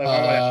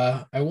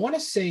 I want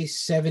to say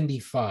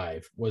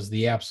 75 was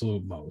the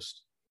absolute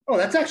most. Oh,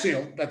 that's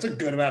a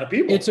good amount of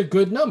people. It's a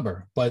good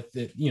number, but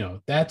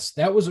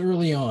that was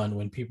early on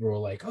when people were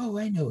like, "Oh,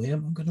 I know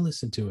him. I'm going to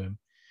listen to him,"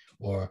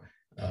 or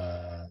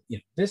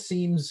this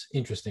seems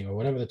interesting, or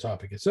whatever the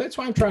topic is. So that's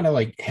why I'm trying to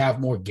like have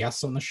more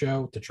guests on the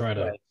show to try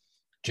to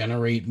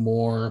generate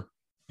more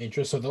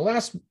interest. So the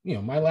last,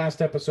 my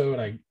last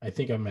episode, I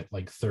think I'm at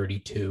like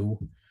 32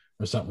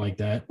 or something like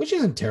that, which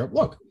isn't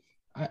terrible. Look,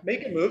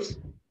 making moves.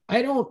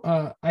 I don't.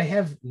 I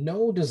have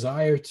no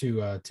desire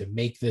to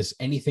make this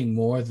anything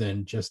more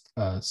than just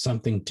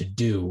something to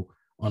do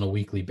on a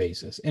weekly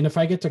basis. And if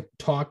I get to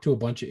talk to a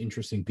bunch of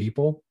interesting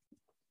people,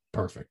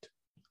 perfect.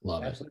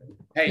 Love Absolutely.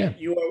 It. Hey,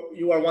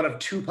 you are one of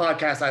 2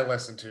 podcasts I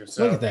listen to.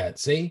 So look at that.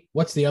 See,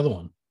 what's the other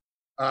one?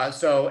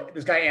 So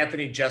this guy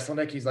Anthony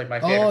Jeselnik, he's like my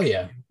favorite. Oh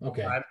yeah,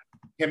 okay.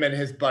 Him and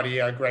his buddy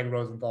Greg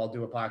Rosenthal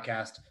do a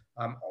podcast.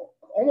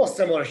 Almost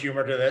similar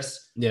humor to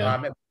this.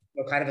 Yeah.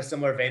 Kind of a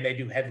similar vein. They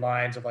do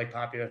headlines of like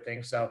popular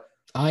things. So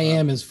I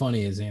am as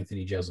funny as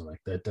Anthony Jeselnik.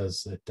 That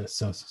does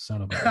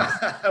sound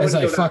about as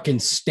I fucking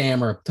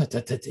stammer.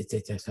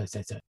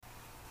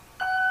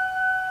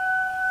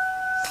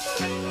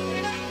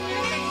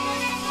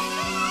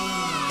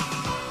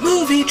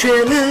 Movie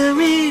trailer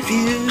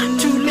review. I'm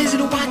too lazy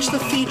to watch the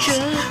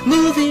feature.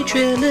 Movie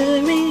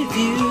trailer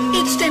review.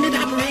 It's standard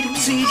operating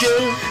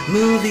procedure.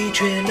 Movie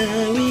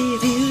trailer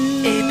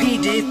review.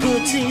 AP Dave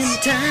puts in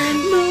time.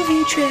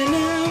 Movie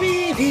trailer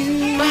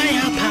review. By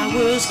our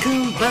powers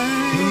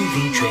combined.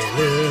 Movie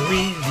trailer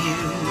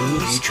review.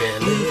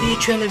 Movie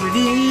trailer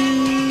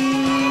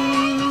reviews.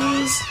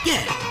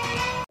 Yeah.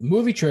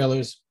 Movie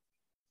trailers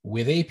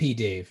with AP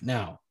Dave.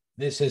 Now,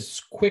 this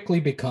has quickly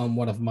become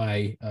one of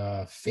my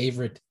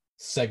favorite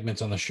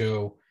segments on the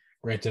show.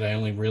 Granted, I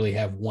only really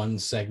have one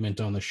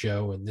segment on the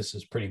show, and this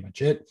is pretty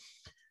much it.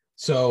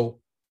 So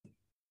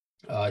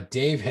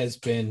Dave has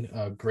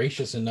been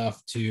gracious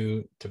enough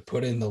to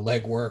put in the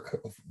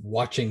legwork of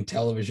watching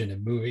television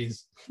and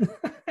movies.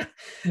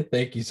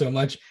 Thank you so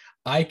much.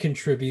 I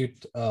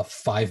contribute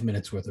 5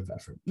 minutes worth of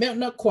effort. No,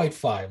 not quite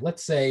 5.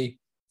 Let's say,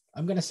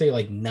 I'm going to say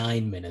like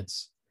 9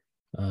 minutes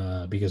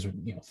because,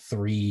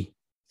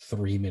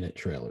 3-minute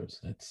trailers.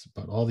 That's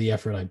about all the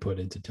effort I put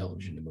into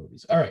television and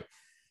movies. All right.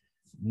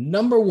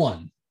 Number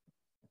 1,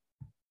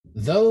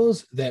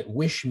 Those That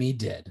Wish Me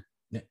Dead.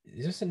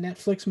 Is this a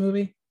Netflix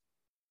movie?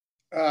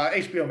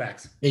 HBO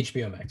Max.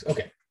 HBO Max.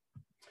 Okay.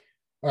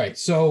 All right.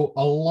 So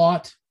a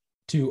lot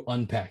to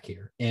unpack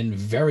here, and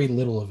very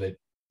little of it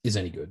is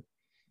any good.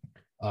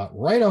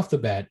 Right off the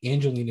bat,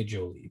 Angelina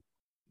Jolie.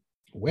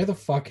 Where the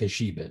fuck has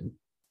she been?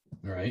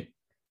 All right.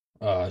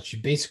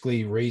 She's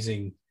basically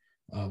raising,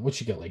 what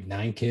she got, like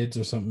 9 kids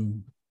or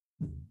something?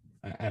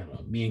 I don't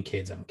know. Me and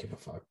kids, I don't give a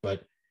fuck.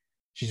 But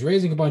she's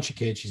raising a bunch of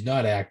kids. She's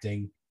not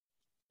acting.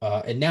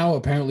 And now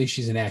apparently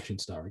she's an action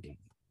star again.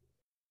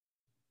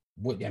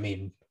 What, I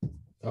mean,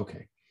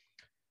 okay.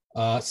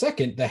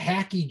 Second, the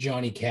hacky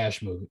Johnny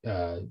Cash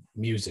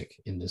music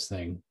in this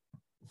thing.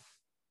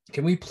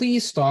 Can we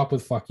please stop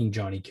with fucking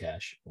Johnny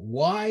Cash?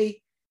 Why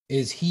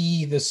is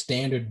he the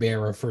standard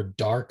bearer for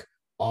dark,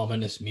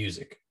 ominous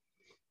music?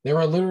 There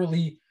are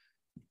literally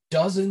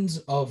dozens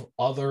of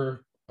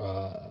other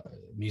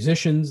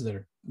musicians that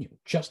are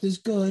just as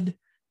good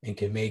and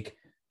can make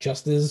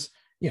just as,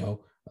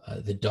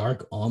 the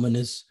dark,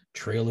 ominous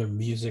trailer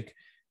music.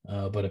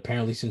 But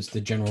apparently, since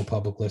the general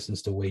public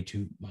listens to way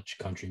too much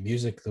country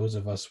music, those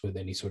of us with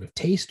any sort of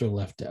taste are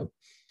left out.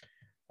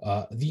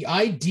 The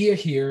idea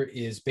here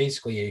is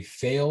basically a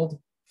failed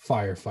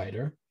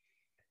firefighter,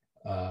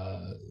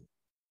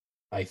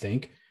 I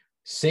think,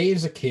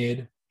 saves a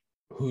kid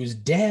whose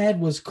dad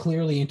was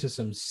clearly into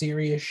some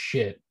serious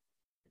shit.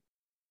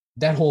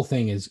 That whole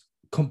thing is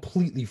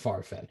completely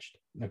far-fetched.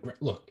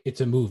 Look,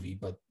 it's a movie,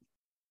 but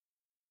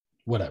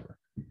whatever.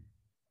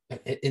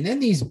 And then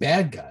these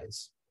bad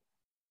guys,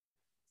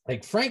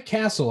 like Frank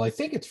Castle, I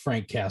think it's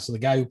Frank Castle, the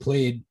guy who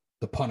played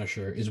the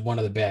Punisher, is one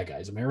of the bad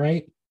guys. Am I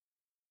right?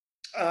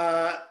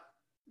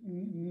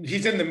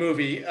 He's in the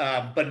movie,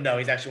 but no,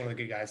 he's actually one of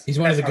the good guys. He's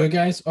one of the good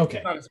guys? Okay.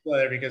 It's not a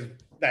spoiler because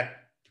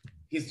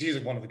he's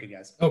one of the good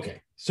guys.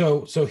 Okay.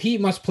 So he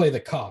must play the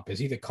cop. Is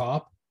he the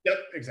cop? Yep,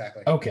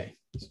 exactly. Okay.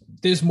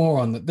 There's more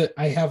on the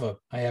I have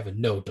a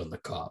note on the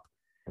cop.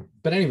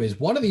 But anyways,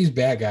 one of these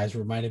bad guys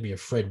reminded me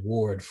of Fred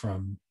Ward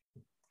from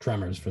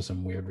Tremors for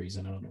some weird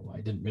reason. I don't know why.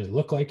 It didn't really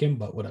look like him,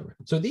 but whatever.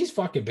 So these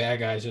fucking bad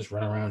guys just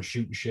run around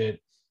shooting shit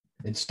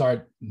and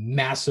start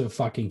massive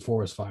fucking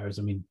forest fires.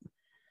 I mean,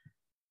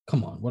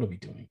 come on, what are we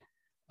doing?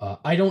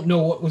 I don't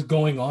know what was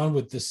going on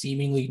with the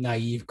seemingly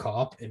naive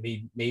cop. I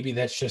mean, maybe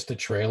that's just a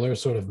trailer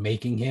sort of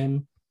making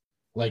him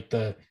like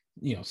the,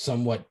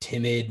 somewhat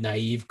timid,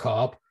 naive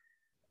cop.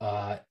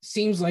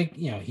 Seems like,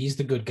 he's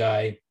the good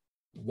guy,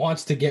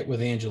 wants to get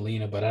with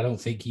Angelina, but I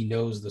don't think he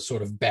knows the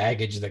sort of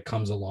baggage that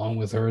comes along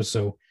with her.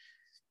 So,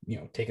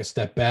 take a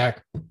step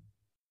back.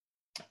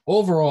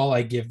 Overall,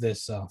 I give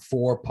this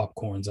 4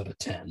 popcorns out of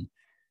 10.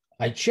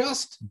 I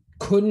just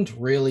couldn't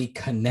really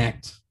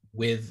connect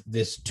with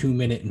this 2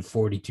 minute and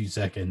 42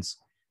 seconds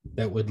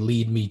that would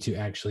lead me to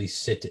actually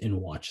sit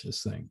and watch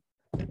this thing.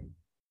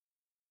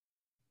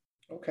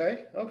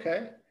 Okay.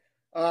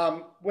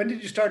 When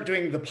did you start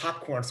doing the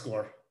popcorn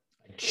score?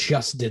 I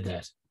just did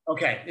that.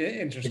 Okay,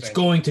 interesting. It's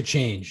going to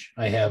change.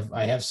 I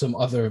have some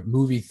other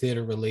movie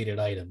theater related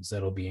items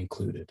that'll be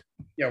included.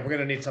 Yeah, we're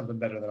gonna need something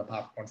better than a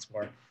popcorn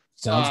score.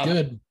 Sounds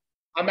good.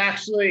 I'm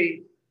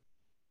actually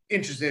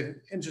interesting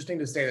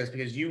to say this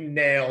because you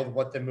nailed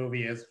what the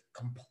movie is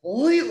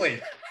completely.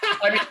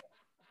 I mean,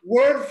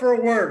 word for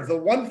word. The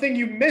one thing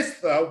you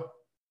missed though,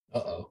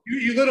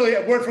 you literally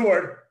word for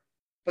word,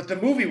 but the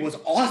movie was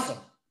awesome.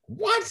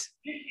 What?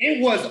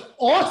 It was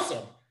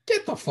awesome.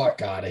 Get the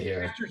fuck out of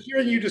here. After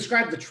hearing you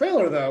describe the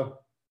trailer though,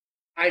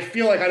 I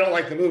feel like I don't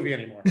like the movie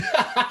anymore. But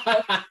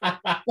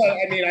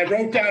I mean, I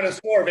wrote down a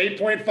score of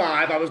 8.5.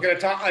 I was going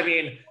to talk,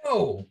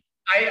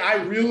 I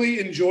really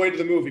enjoyed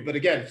the movie, but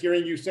again,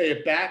 hearing you say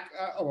it back,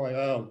 I'm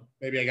like,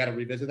 maybe I got to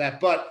revisit that.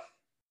 But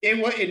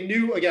it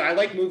knew, again, I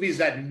like movies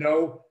that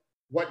know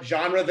what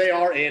genre they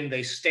are in.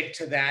 They stick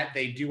to that.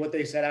 They do what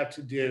they set out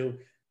to do.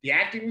 The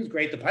acting was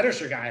great. The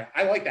Punisher guy,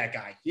 I like that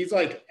guy. He's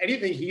like,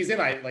 anything he's in,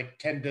 I like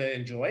tend to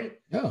enjoy.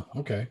 Oh,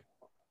 okay.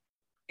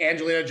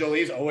 Angelina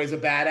Jolie's always a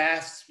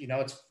badass.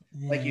 It's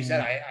like you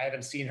said, I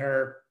haven't seen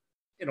her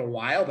in a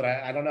while, but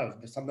I don't know.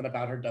 There's something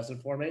about her does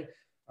it for me.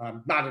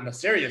 Not in a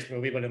serious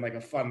movie, but in like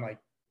a fun, like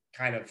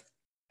kind of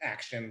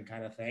action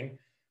kind of thing.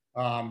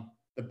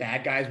 The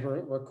bad guys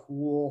were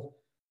cool.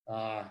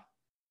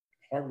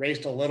 Heart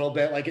raced a little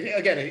bit. Like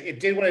again,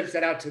 it did what it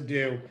set out to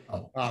do.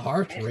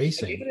 Heart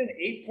racing. Even an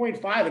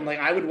 8.5, and like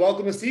I would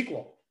welcome a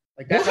sequel.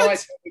 Like that's how I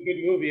think a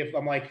good movie. If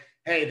I'm like,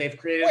 hey, they've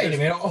created. Wait a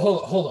minute.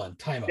 Hold on.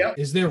 Time out. Yep.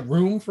 Is there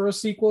room for a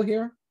sequel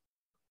here?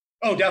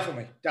 Oh,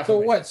 definitely.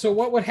 So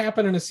what would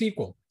happen in a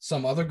sequel?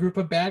 Some other group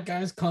of bad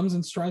guys comes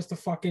and tries to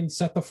fucking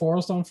set the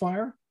forest on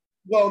fire?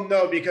 Well,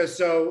 no, because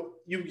so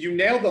you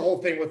nailed the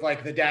whole thing with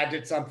like the dad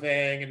did something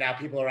and now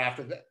people are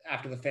after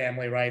the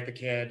family, right? The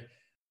kid.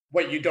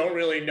 What you don't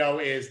really know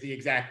is the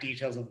exact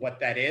details of what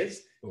that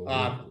is.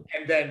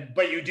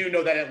 But you do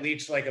know that it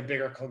leads to like a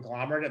bigger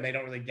conglomerate and they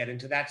don't really get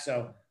into that.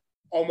 So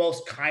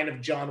almost kind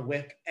of John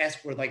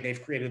Wick-esque where like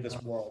they've created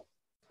this world,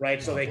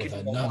 right? So they could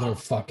another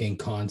fucking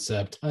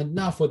concept.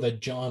 Enough with the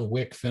John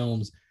Wick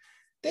films.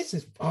 This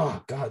is,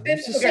 oh God,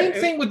 it's the same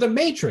thing with the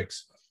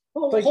Matrix.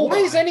 Why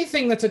is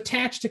anything that's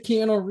attached to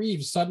Keanu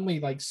Reeves suddenly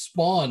like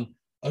spawn,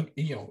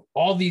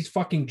 all these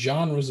fucking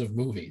genres of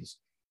movies?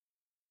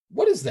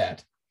 What is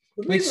that?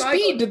 Like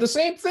Speed did the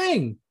same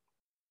thing.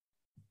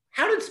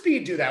 How did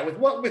Speed do that? With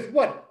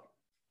what?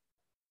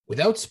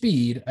 Without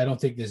Speed, I don't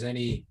think there's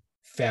any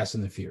Fast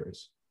and the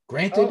Furious.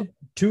 Granted,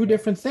 two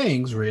different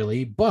things,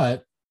 really,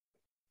 but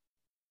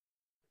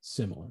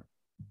similar.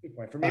 Good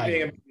point. For me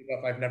being a movie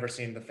buff, I've never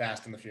seen the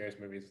Fast and the Furious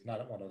movies.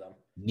 Not one of them.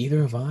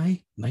 Neither have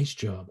I. Nice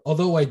job.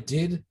 Although I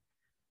did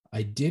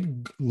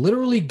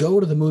literally go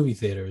to the movie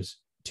theaters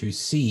to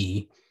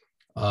see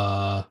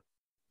what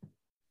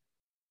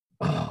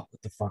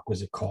the fuck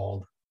was it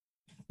called?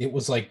 It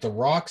was like The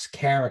Rock's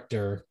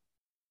character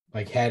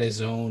like had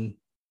his own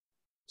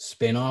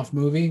spin-off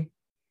movie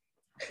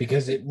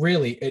because it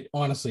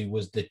honestly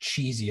was the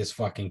cheesiest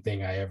fucking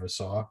thing I ever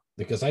saw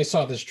because I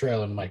saw this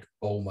trailer and I'm like,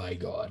 oh my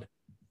God,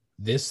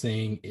 this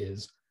thing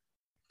is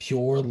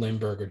pure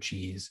Limburger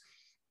cheese.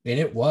 And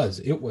it was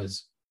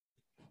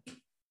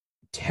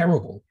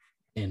terrible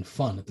and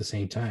fun at the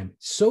same time.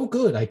 So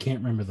good. I can't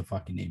remember the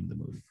fucking name of the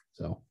movie.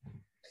 So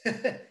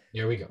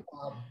there we go.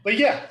 But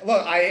yeah,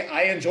 look,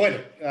 I enjoyed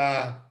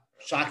it.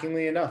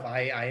 Shockingly enough,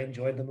 I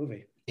enjoyed the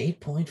movie.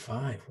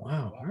 8.5.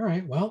 Wow. All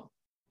right. Well,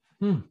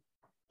 I'm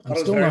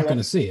still not going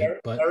to see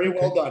it, but very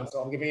well done.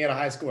 So I'm giving it a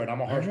high score, and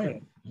I'm a harsh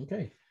critic.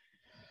 Okay.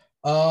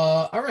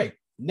 All right.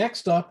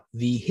 Next up,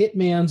 The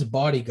Hitman's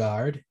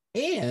Bodyguard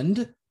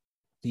and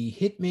the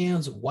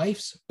hitman's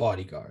wife's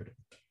bodyguard.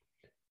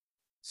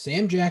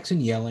 Sam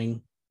Jackson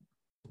yelling,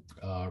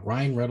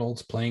 Ryan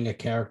Reynolds playing a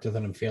character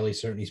that I'm fairly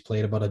certain he's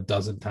played about a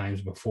dozen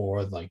times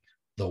before, like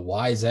the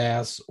wise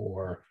ass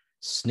or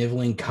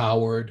sniveling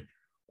coward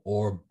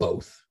or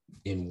both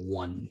in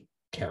one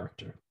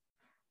character.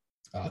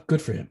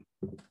 Good for him.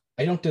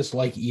 I don't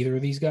dislike either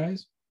of these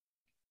guys.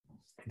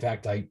 In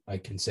fact, I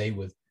can say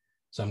with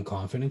some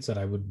confidence that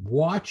I would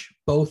watch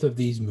both of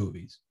these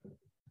movies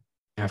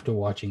after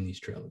watching these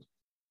trailers.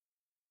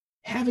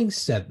 Having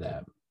said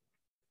that,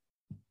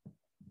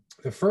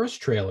 the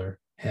first trailer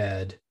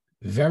had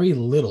very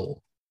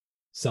little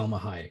Selma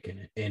Hayek in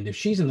it. And if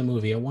she's in the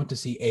movie, I want to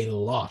see a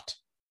lot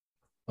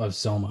of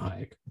Selma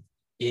Hayek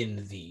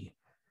in the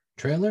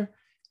trailer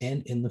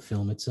and in the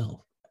film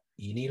itself.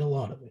 You need a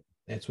lot of it.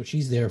 That's what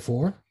she's there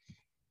for.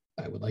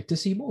 I would like to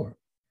see more.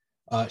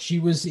 She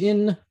was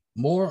in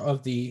more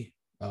of the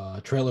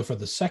trailer for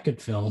the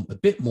second film, a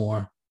bit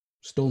more,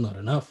 still not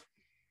enough.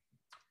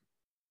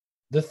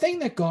 The thing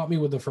that got me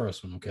with the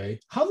first one,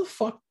 okay, how the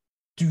fuck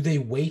do they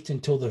wait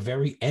until the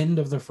very end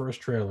of the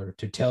first trailer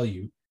to tell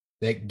you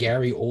that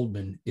Gary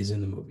Oldman is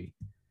in the movie?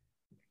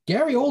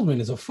 Gary Oldman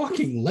is a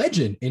fucking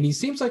legend, and he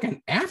seems like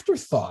an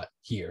afterthought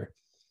here,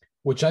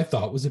 which I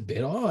thought was a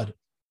bit odd.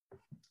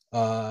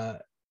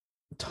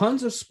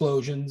 Tons of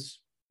explosions,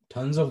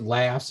 tons of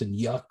laughs and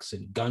yucks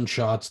and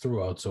gunshots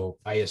throughout. So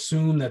I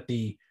assume that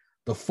the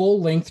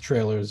full-length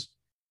trailers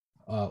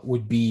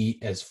would be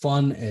as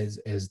fun as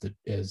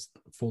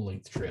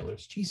full-length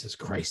trailers. Jesus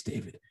Christ,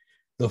 David.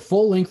 The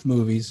full-length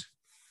movies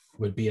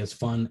would be as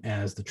fun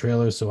as the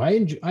trailers. So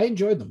I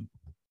enjoyed them.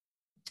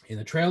 In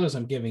the trailers,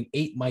 I'm giving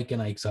 8 Mike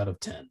and Ikes out of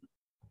 10.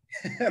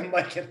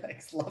 Mike and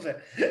Ikes, love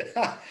it.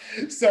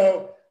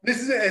 So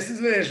this is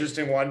an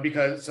interesting one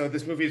because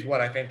this movie is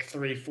what, I think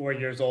 3-4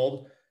 years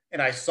old.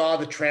 And I saw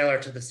the trailer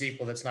to the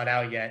sequel that's not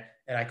out yet.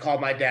 And I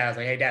called my dad. I was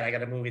like, hey, Dad, I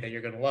got a movie that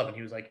you're going to love. And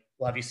he was like,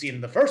 well, have you seen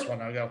the first one?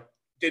 I go,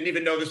 didn't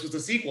even know this was a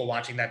sequel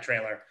watching that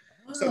trailer.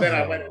 Oh. So then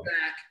I went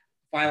back,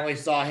 finally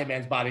saw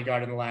Hitman's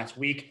Bodyguard in the last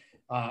week.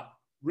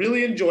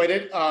 Really enjoyed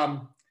it.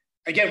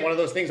 Again, one of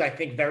those things I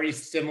think very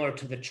similar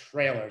to the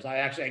trailers.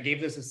 I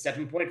gave this a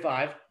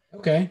 7.5.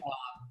 Okay.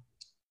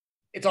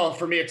 It's all,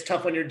 for me, it's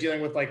tough when you're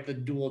dealing with like the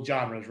dual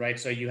genres, right?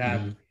 So you have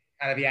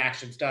kind of the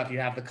action stuff, you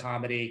have the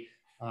comedy.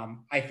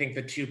 I think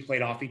the two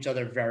played off each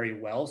other very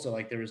well. So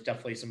like there was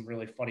definitely some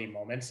really funny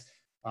moments.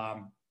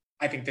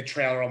 I think the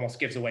trailer almost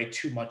gives away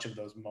too much of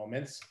those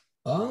moments.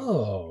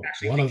 Oh,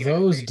 one of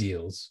those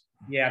deals.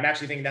 Yeah, I'm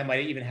actually thinking that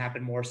might even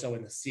happen more so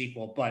in the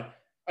sequel. But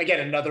again,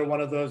 another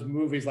one of those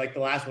movies like the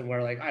last one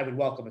where like I would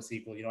welcome a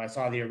sequel. You know, I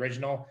saw the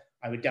original.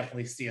 I would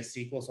definitely see a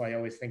sequel. So I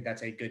always think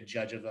that's a good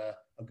judge of a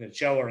good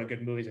show or a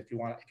good movie if you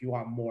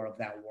want more of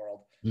that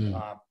world.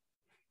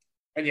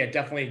 And yeah,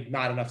 definitely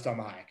not enough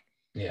Selma Hayek.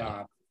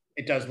 Yeah.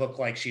 It does look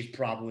like she's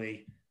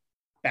probably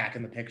back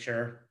in the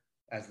picture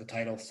as the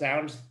title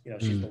sounds. You know,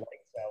 she's the wife.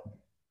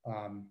 So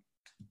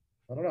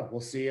I don't know. We'll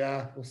see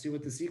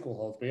what the sequel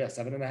holds. But yeah,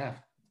 7.5.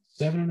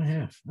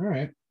 7.5. All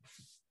right.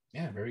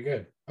 Yeah, very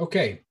good.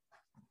 Okay.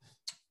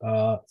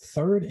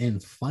 Third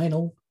and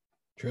final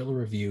trailer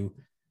review: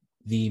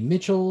 The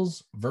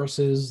Mitchells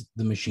versus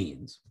the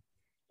Machines.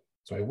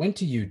 So I went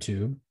to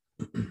YouTube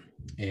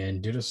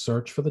and did a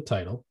search for the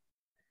title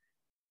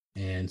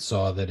and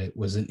saw that it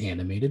was an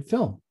animated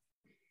film.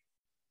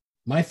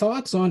 My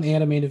thoughts on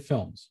animated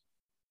films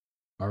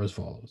are as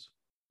follows.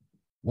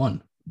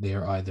 1, they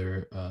are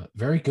either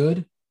very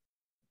good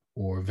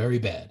or very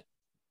bad.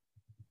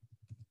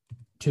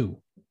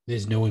 2,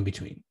 there's no in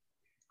between.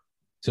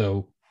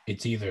 So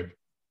it's either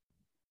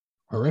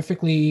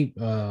horrifically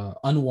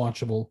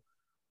unwatchable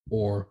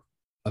or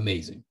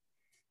amazing.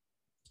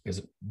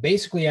 Because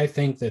basically, I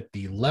think that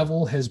the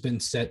level has been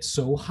set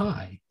so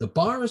high, the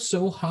bar is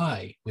so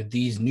high with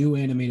these new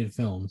animated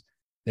films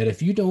that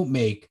if you don't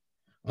make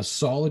a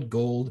solid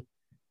gold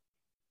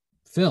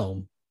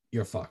film,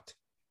 you're fucked.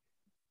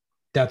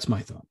 That's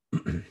my thought.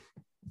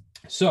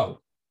 So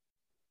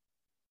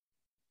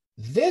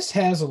this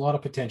has a lot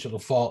of potential to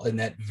fall in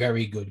that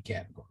very good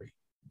category.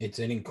 It's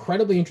an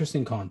incredibly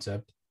interesting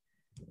concept.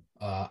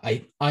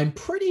 I'm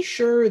pretty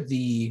sure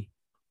the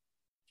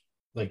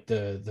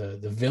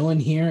villain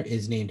here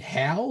is named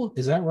Hal.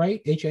 Is that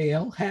right?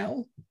 Hal?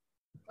 Hal?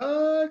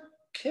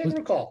 Can't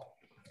recall.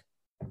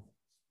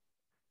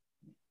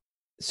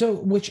 So,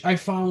 which I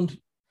found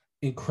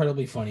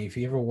incredibly funny. If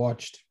you ever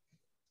watched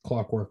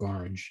Clockwork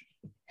Orange,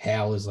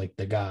 Hal is like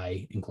the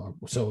guy in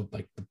Clockwork. So,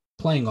 like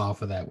playing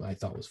off of that, I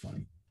thought was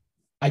funny.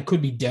 I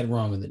could be dead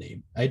wrong with the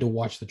name. I had to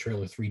watch the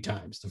trailer 3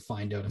 times to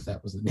find out if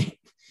that was the name.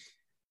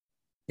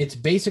 It's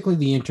basically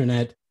the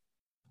internet,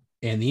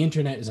 and the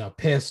internet is now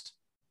pissed.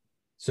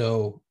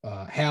 So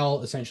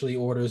Hal essentially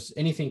orders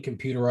anything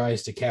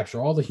computerized to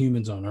capture all the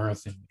humans on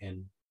Earth,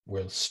 and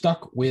we're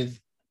stuck with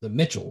the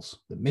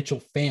Mitchells, the Mitchell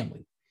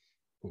family,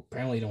 who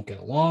apparently don't get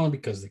along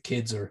because the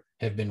kids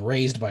have been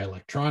raised by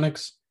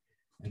electronics.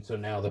 And so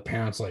now the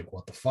parents are like,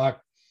 what the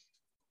fuck?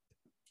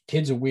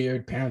 Kids are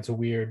weird, parents are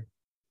weird,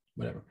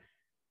 whatever.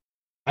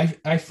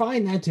 I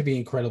find that to be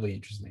incredibly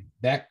interesting.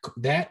 That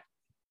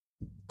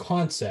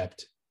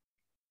concept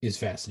is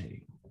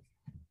fascinating.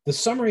 The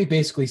summary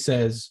basically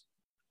says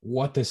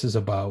what this is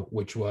about,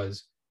 which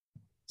was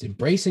it's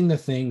embracing the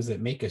things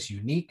that make us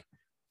unique,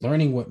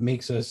 learning what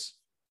makes us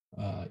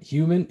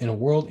human in a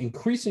world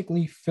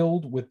increasingly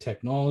filled with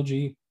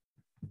technology,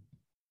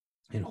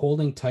 and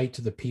holding tight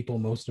to the people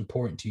most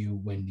important to you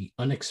when the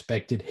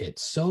unexpected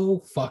hits. So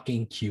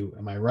fucking cute.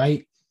 Am I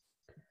right?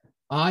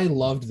 I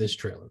loved this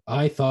trailer.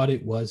 I thought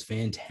it was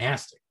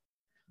fantastic.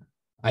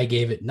 I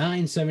gave it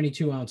 9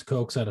 72-ounce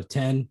Cokes out of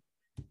 10.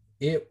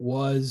 It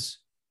was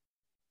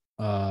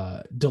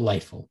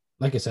delightful.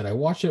 Like I said, I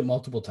watched it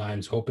multiple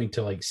times, hoping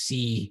to like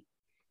see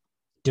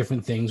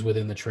different things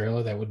within the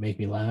trailer that would make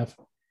me laugh.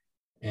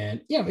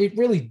 And yeah, it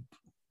really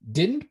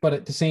didn't. But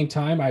at the same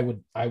time, I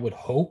would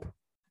hope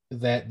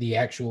that the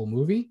actual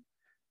movie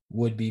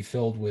would be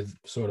filled with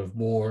sort of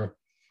more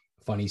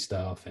funny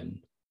stuff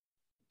and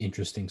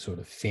interesting sort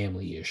of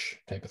family-ish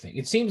type of thing.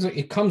 It seems like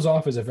it comes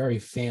off as a very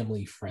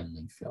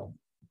family-friendly film.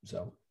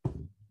 So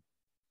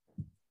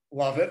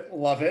love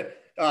it.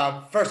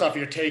 First off,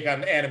 your take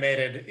on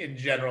animated in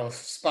general,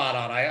 spot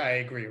on. I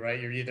agree,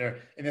 right? You're either,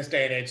 in this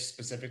day and age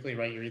specifically,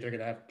 right, you're either going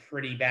to have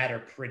pretty bad or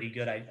pretty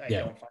good. I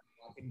don't find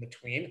in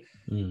between.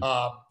 And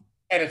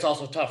it's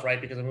also tough,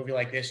 right? Because a movie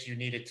like this, you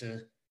need it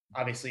to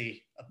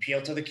obviously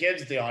appeal to the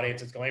kids, the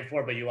audience it's going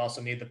for, but you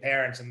also need the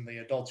parents and the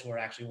adults who are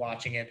actually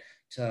watching it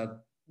to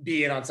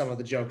be in on some of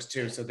the jokes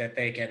too, so that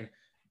they can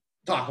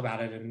talk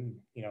about it and,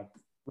 you know,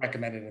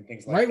 recommend it and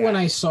things like that. Right when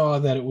I saw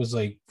that it was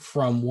like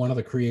from one of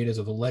the creators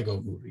of the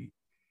Lego movie,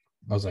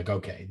 I was like,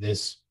 okay,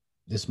 this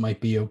might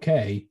be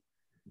okay,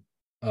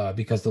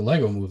 because the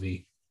Lego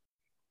movie,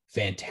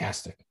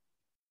 fantastic.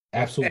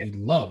 Absolutely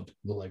loved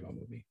the Lego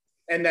movie.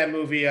 And that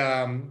movie,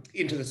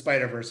 Into the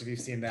Spider-Verse, if you've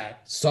seen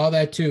that. Saw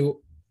that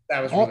too.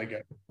 That was really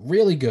good.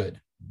 Really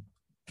good.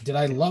 Did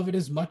I love it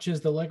as much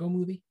as the Lego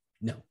movie?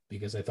 No,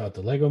 because I thought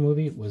the Lego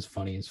movie was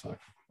funny as fuck.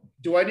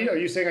 Are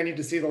you saying I need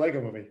to see the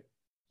Lego movie?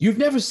 You've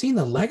never seen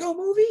the Lego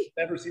movie?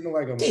 Never seen the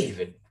Lego movie.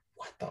 David,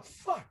 what the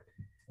fuck?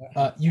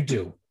 You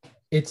do.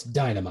 It's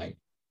dynamite.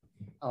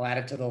 I'll add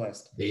it to the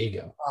list. There you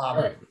go. All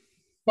right.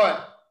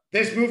 But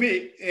this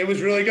movie, it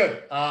was really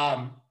good.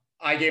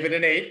 I gave it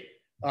an 8.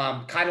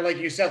 Kind of like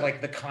you said,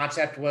 like the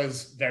concept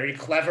was very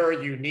clever,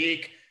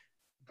 unique,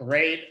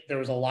 great. There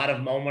was a lot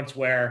of moments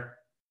where,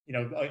 you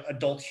know,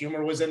 adult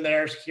humor was in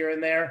there here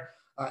and there.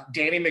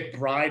 Danny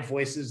McBride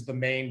voices the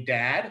main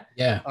dad.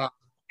 Yeah.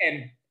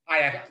 And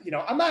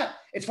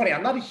it's funny,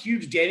 I'm not a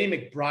huge Danny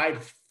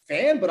McBride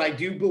fan, but I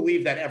do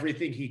believe that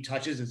everything he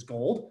touches is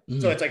gold.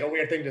 So it's like a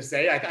weird thing to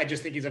say. I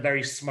just think he's a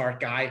very smart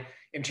guy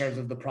in terms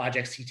of the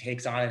projects he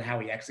takes on and how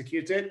he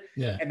executes it.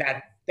 Yeah. And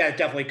that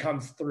definitely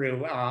comes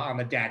through on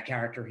the dad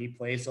character he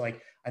plays. So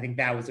like, I think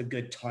that was a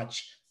good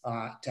touch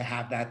to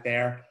have that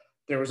there.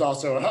 There was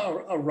also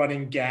a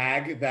running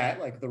gag that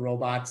like the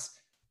robots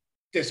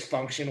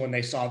dysfunction when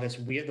they saw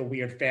the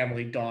weird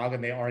family dog,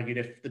 and they argued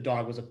if the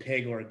dog was a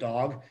pig or a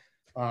dog.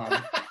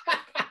 I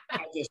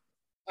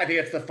think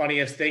it's the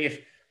funniest thing.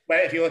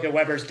 If you look at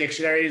Weber's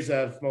dictionaries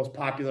of most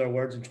popular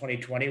words in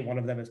 2020, one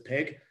of them is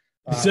pig.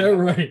 Is that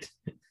right?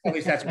 At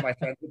least that's what my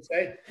friends would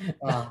say.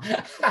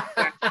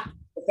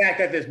 The fact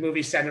that this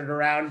movie centered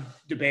around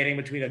debating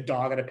between a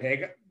dog and a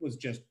pig was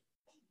just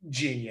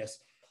genius.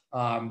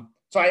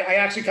 So I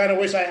actually kind of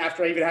wish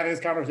after even having this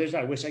conversation,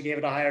 I wish I gave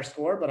it a higher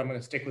score, but I'm going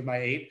to stick with my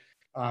 8.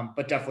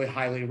 But definitely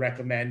highly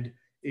recommend,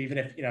 even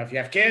if you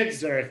have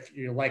kids or if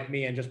you're like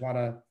me and just want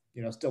to,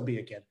 still be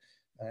a kid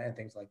and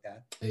things like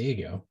that. There you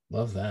go.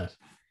 Love that.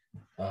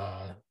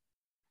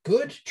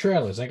 Good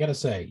trailers, I gotta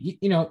say.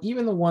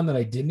 Even the one that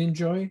I didn't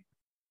enjoy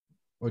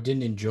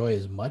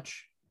as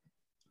much,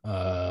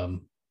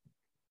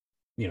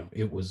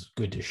 it was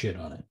good to shit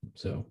on it.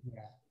 So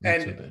yeah.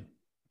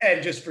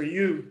 And just for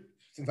you,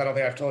 since I don't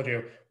think I've told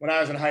you, when I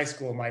was in high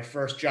school, my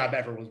first job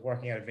ever was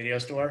working at a video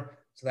store.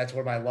 So that's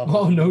where my love.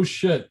 Oh, no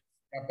shit.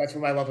 That's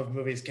where my love of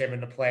movies came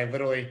into play.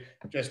 Literally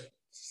just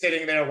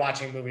sitting there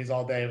watching movies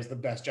all day. It was the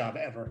best job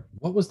ever.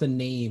 What was the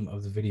name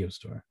of the video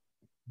store?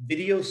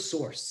 Video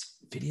Source.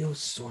 Video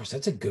Source.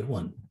 That's a good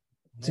one.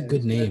 It's a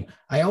good name.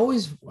 I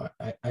always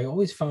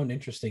found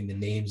interesting the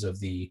names of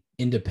the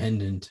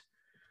independent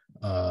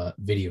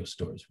video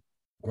stores.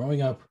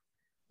 Growing up,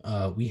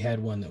 we had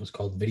one that was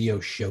called Video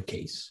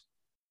Showcase.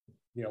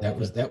 That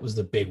was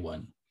the big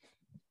one.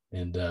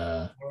 And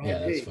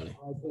that's funny.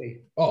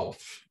 Oh,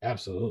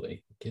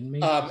 absolutely. Kidding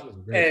me?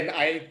 And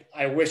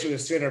I wish it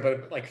was sooner,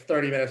 but like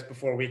 30 minutes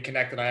before we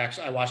connected,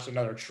 I watched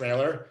another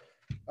trailer.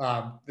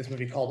 This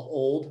movie called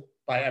Old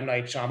by M.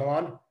 Night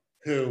Shyamalan,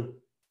 who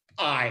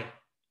I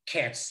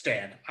can't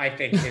stand. I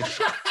think his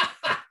shit.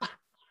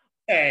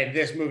 And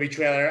this movie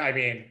trailer, I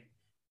mean,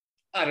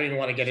 I don't even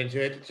want to get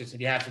into it. Just if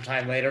you have some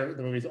time later,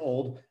 the movie's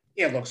Old.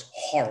 It looks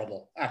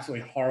horrible,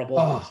 absolutely horrible.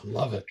 Oh,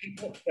 love it.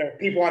 There are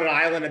people on an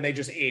island and they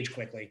just age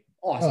quickly.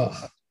 Awesome.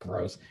 Oh,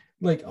 gross.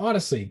 Like,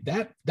 honestly,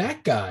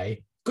 that guy,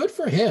 good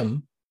for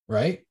him,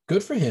 right?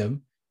 Good for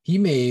him. He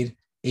made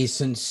a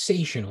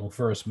sensational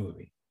first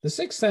movie. The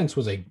Sixth Sense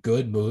was a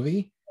good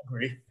movie.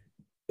 Agree.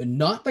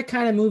 Not the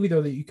kind of movie,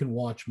 though, that you can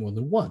watch more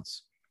than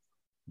once.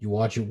 You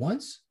watch it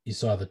once, you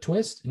saw the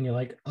twist, and you're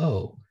like,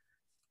 oh,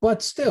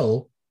 but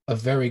still a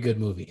very good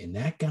movie. And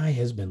that guy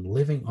has been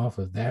living off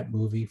of that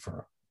movie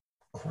for,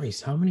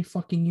 Christ, how many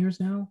fucking years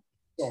now?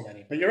 So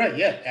many. But you're right.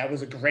 Yeah, that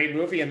was a great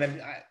movie. And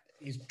then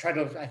he's trying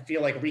to, I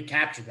feel like,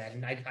 recapture that.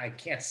 And I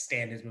can't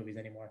stand his movies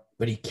anymore.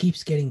 But he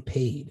keeps getting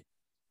paid.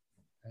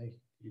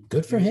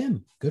 Good for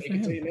him. Good for him.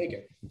 Until you make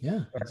it.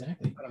 Yeah,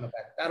 exactly. I don't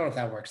know if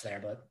that works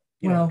there, but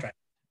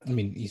I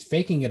mean, he's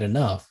faking it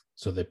enough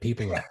so that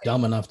people are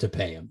dumb enough to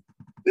pay him.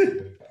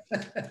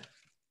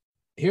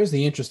 Here's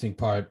the interesting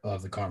part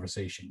of the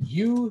conversation.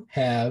 You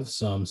have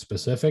some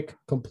specific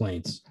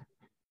complaints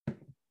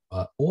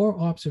or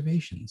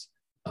observations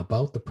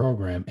about the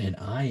program, and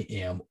I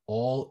am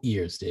all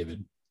ears,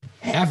 David.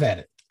 Have at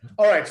it.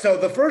 All right. So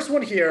the first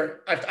one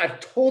here,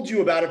 I've told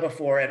you about it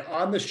before, and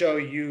on the show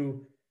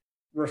you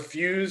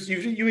refused.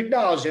 You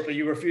acknowledged it, but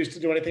you refused to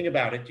do anything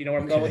about it. Do you know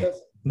where I'm going with this?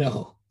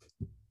 No.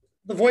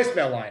 The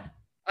voicemail line.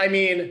 I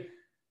mean,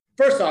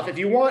 first off, if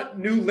you want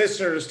new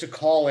listeners to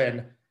call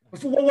in,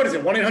 what is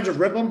it?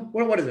 1-800-RIP-'em?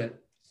 What is it?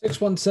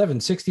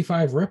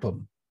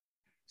 617-65-RIP-'em.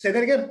 Say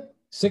that again?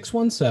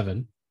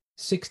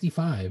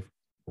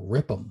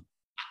 617-65-RIP-'em.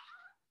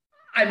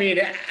 I mean,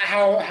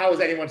 how is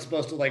anyone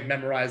supposed to like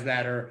memorize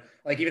that? Or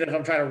like, even if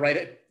I'm trying to write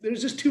it,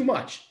 there's just too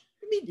much.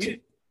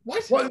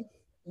 What?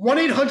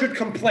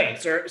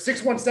 1-800-COMPLAINTS or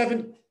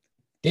 617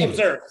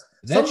 observes.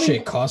 That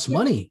shit costs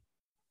money.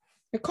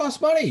 It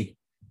costs money.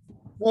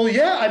 Well,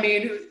 yeah. I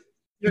mean,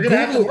 you're going to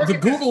have to market the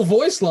Google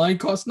voice line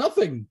costs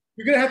nothing.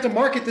 You're going to have to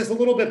market this a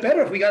little bit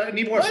better if we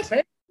need more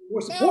fans,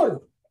 more support.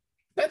 No,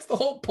 that's the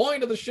whole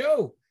point of the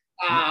show.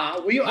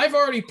 I've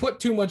already put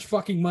too much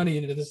fucking money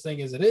into this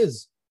thing as it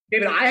is.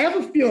 David, I have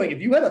a feeling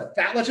if you had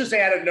let's just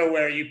say out of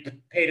nowhere, you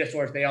paid a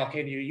source, they all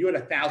came to you, you had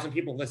 1,000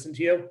 people listen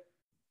to you.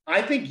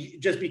 I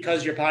think just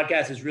because your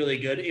podcast is really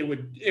good, it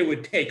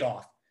would take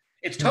off.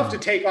 It's tough to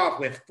take off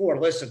with 4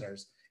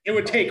 listeners. It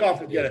would take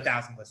off if you had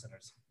 1,000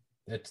 listeners.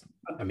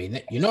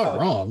 You're not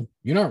wrong.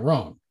 You're not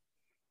wrong.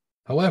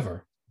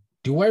 However,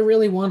 do I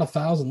really want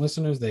 1,000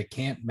 listeners that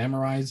can't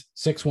memorize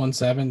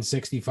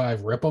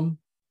 617-65-RIP-'em?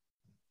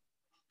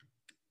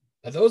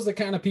 Are those the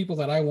kind of people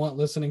that I want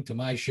listening to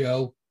my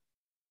show?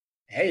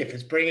 Hey, if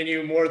it's bringing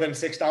you more than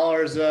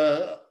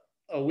 $6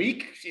 a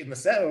week in the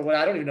set, or what,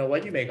 I don't even know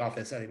what you make off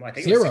this anymore. I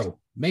think zero.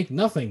 Make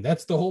nothing.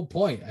 That's the whole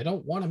point. I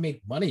don't want to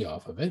make money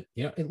off of it.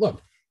 You know,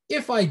 look,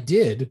 if I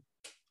did,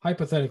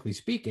 hypothetically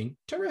speaking,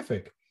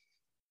 terrific.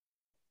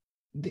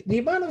 The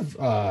amount of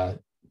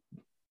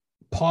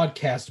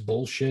podcast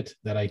bullshit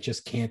that I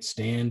just can't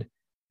stand,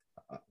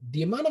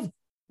 the amount of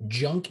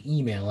junk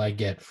email I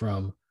get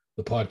from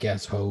the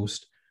podcast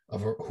host,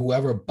 of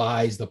whoever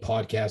buys the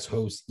podcast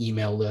host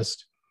email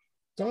list,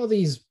 it's all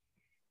these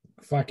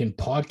fucking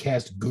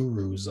podcast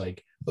gurus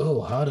like,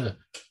 oh, how to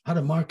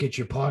market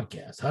your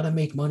podcast, how to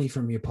make money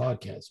from your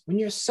podcast. When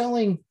you're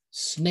selling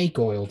snake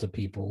oil to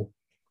people,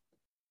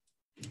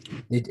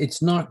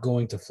 it's not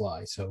going to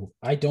fly. So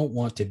I don't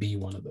want to be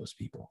one of those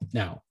people.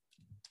 Now,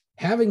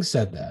 having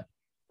said that,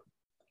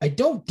 I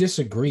don't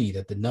disagree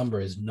that the number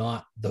is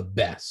not the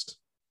best,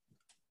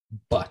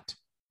 but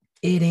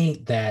it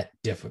ain't that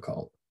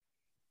difficult.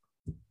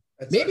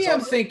 Maybe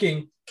I'm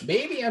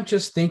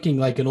just thinking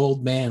like an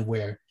old man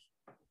where,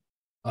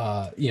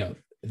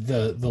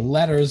 the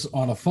letters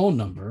on a phone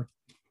number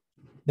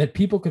that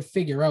people could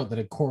figure out that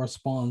it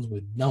corresponds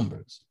with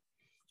numbers.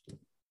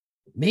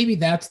 Maybe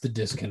that's the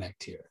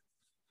disconnect here.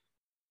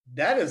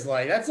 That's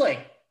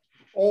like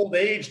old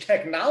age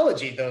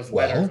technology, those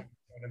letters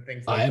and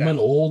things like that. I'm an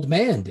old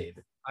man,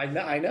 David. I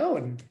know.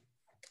 And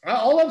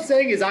all I'm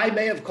saying is I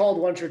may have called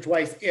once or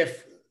twice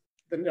if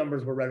the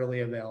numbers were readily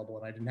available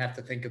and I didn't have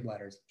to think in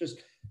letters.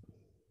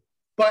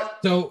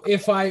 So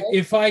if I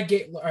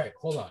get, all right,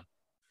 hold on.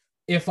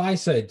 If I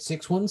said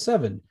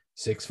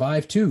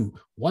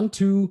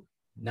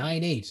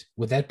 617-652-1298,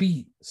 would that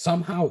be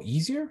somehow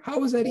easier?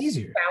 How is that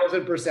easier?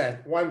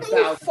 1,000%. 1,000.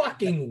 No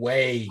fucking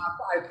way.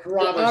 I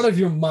promise. You're out of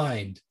your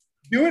mind.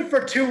 Do it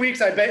for 2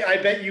 weeks. I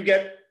bet you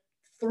get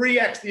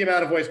 3x the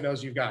amount of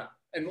voicemails you've got,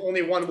 and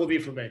only one will be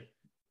for me.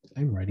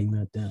 I'm writing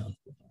that down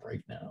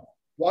right now.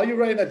 While you're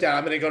writing that down,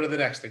 I'm going to go to the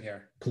next thing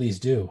here. Please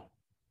do.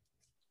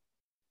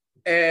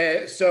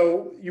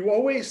 So you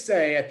always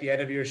say at the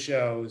end of your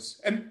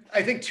shows, and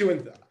I think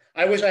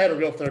I wish I had a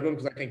real third one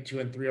because I think 2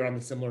 and 3 are on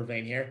the similar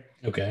vein here.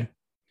 Okay.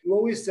 You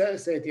always say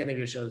at the end of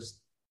your shows,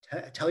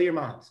 tell your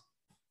moms.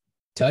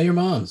 Tell your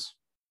moms.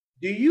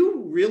 Do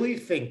you really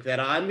think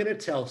that I'm going to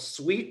tell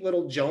sweet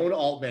little Joan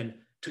Altman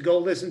to go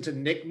listen to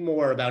Nick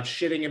Moore about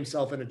shitting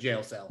himself in a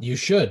jail cell? You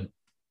should,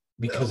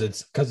 because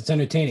it's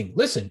entertaining.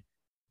 Listen,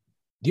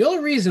 the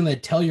only reason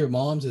that Tell Your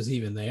Moms is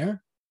even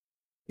there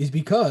is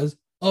because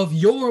of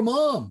your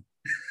mom.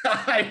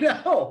 I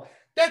know.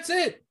 That's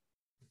it.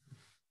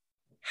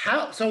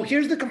 So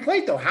here's the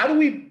complaint, though. How do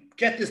we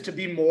get this to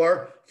be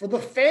more for the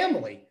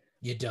family?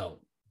 You don't.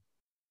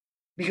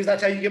 Because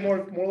that's how you get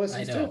more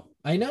listens too.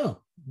 I know.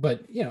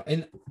 But,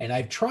 and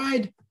I've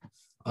tried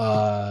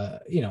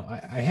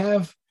I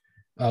have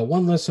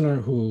one listener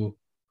who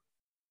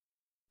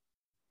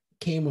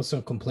came with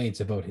some complaints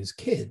about his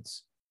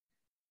kids.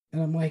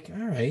 And I'm like,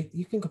 all right,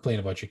 you can complain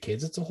about your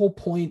kids. It's the whole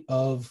point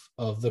of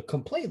the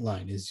complaint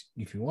line is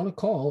if you want to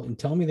call and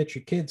tell me that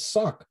your kids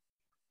suck,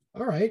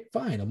 all right,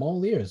 fine. I'm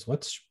all ears.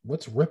 Let's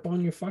rip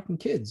on your fucking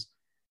kids.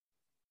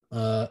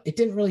 It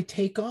didn't really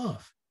take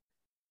off.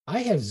 I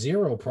have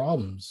zero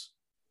problems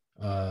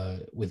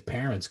with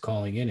parents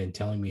calling in and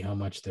telling me how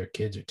much their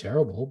kids are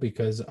terrible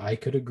because I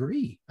could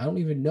agree. I don't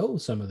even know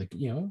some of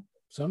the,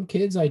 some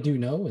kids I do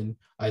know and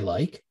I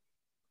like,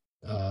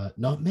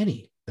 not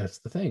many. That's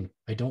the thing.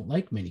 I don't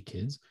like many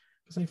kids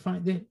because I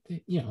find that,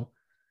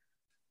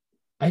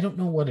 I don't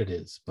know what it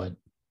is, but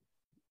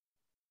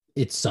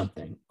it's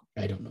something.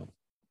 I don't know.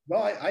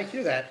 Well, I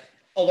hear that.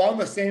 Along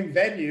the same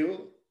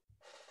venue,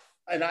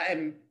 and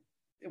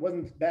it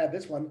wasn't bad,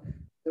 this one,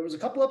 there was a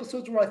couple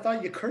episodes where I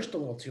thought you cursed a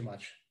little too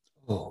much.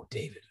 Oh,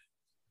 David.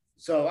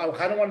 So I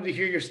kind of wanted to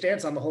hear your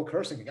stance on the whole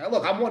cursing thing.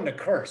 Look, I'm wanting to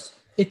curse.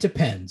 It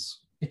depends.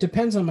 It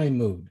depends on my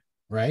mood,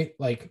 right?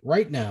 Like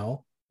right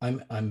now,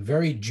 I'm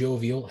very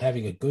jovial,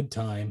 having a good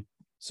time.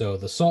 So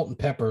the salt and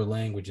pepper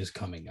language is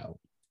coming out.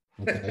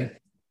 Okay.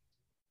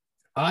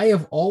 I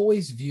have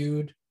always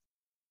viewed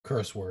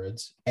curse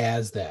words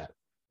as that.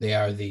 They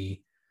are the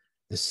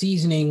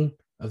seasoning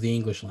of the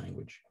English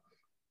language.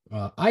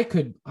 I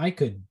could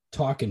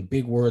talk in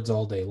big words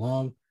all day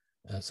long.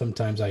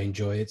 Sometimes I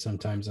enjoy it.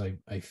 Sometimes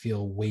I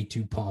feel way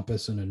too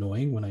pompous and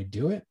annoying when I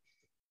do it.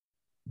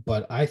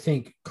 But I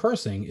think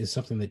cursing is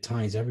something that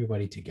ties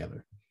everybody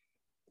together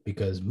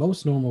because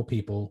most normal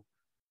people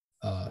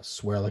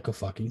swear like a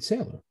fucking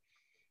sailor.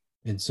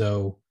 And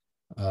so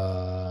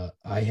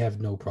I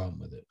have no problem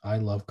with it. I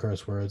love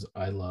curse words.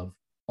 I love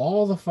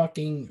all the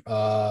fucking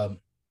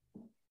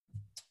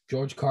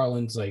George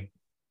Carlin's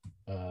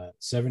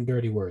 7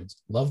 dirty words.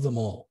 Love them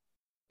all.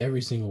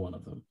 Every single one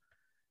of them.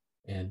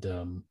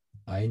 And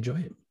I enjoy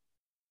it.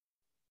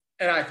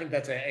 And I think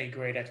that's a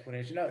great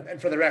explanation. And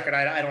for the record,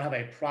 I don't have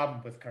a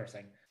problem with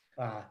cursing.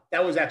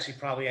 That was actually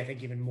probably, I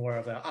think, even more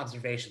of an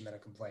observation than a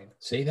complaint.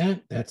 See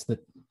that? That's the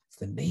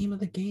name of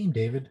the game,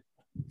 David.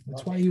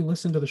 That's why you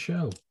listen to the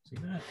show. See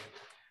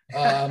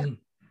that?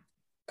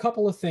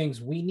 Couple of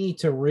things we need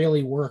to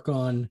really work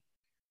on.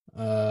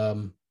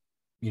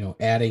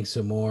 Adding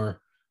some more.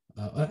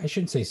 I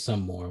shouldn't say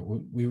some more.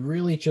 We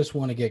really just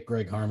want to get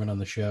Greg Harmon on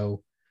the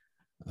show.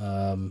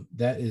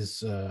 That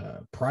is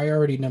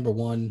priority number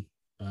one.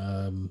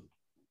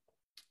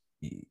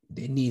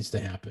 It needs to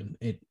happen.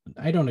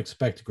 I don't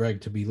expect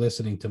Greg to be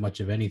listening to much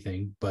of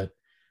anything, but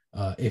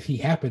if he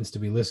happens to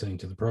be listening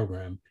to the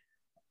program,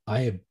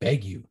 I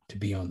beg you to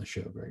be on the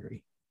show,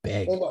 Gregory.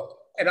 Beg. Well, look,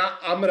 and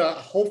I'm gonna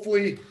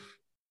hopefully,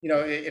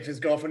 if his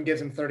girlfriend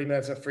gives him 30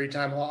 minutes of free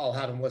time, I'll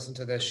have him listen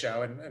to this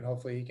show, and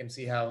hopefully he can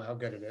see how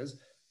good it is.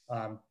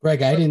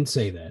 Greg, I didn't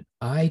say that.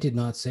 I did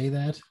not say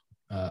that.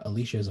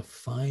 Alicia is a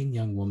fine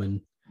young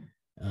woman.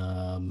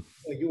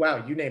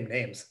 Wow, you named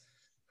names.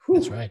 Whew.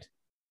 That's right.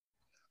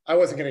 I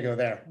wasn't going to go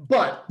there,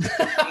 but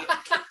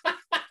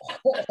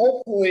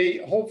hopefully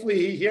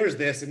he hears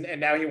this and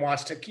now he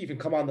wants to even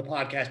come on the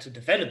podcast to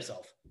defend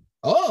himself.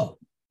 Oh,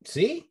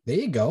 see, there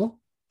you go.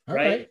 All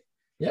right.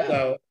 Yeah.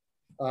 So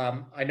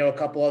I know a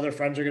couple other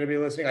friends are going to be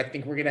listening. I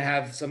think we're going to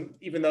have some,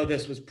 even though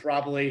this was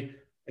probably,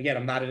 again,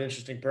 I'm not an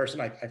interesting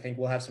person. I think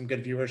we'll have some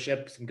good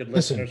viewership, some good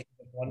listeners.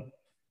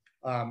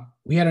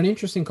 We had an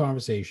interesting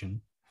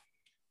conversation.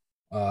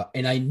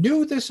 And I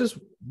knew this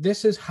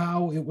is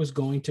how it was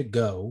going to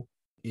go.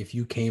 If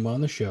you came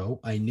on the show,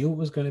 I knew it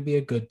was going to be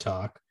a good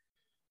talk.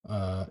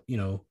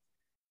 The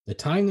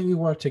time that we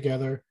worked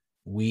together,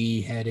 we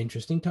had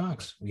interesting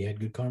talks. We had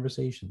good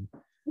conversation.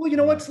 Well, you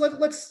know what?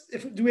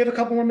 Do we have a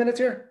couple more minutes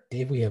here?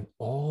 Dave, we have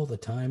all the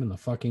time in the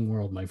fucking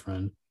world, my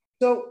friend.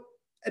 So,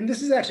 and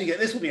this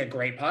will be a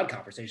great pod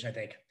conversation, I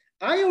think.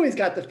 I always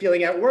got the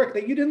feeling at work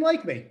that you didn't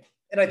like me.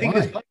 And I think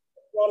this podcast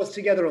brought us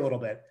together a little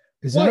bit.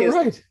 Is that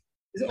right?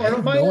 I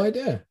have no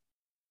idea.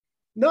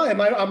 No,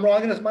 I'm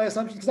wrong in my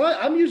assumptions? Because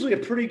I'm usually a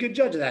pretty good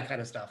judge of that kind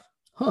of stuff.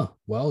 Huh.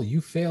 Well, you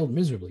failed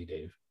miserably,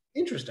 Dave.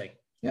 Interesting.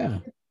 Yeah.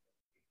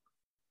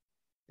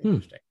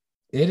 Interesting.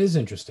 It is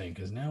interesting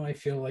because now I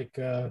feel like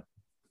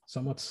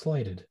somewhat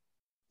slighted.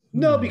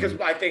 No, because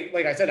I think,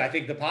 like I said, I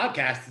think the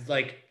podcast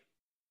is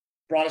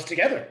brought us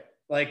together.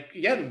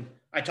 Again,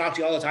 I talk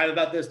to you all the time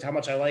about this, how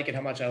much I like it,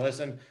 how much I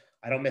listen.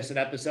 I don't miss an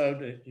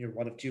episode. You're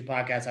one of 2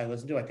 podcasts I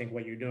listen to. I think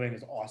what you're doing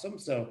is awesome.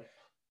 So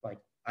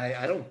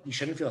you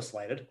shouldn't feel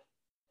slighted.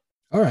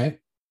 All right.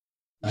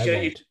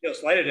 You should feel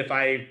slighted if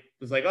I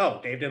was like, oh,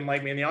 Dave didn't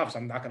like me in the office.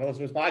 I'm not going to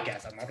listen to his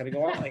podcast. I'm not going to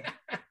go on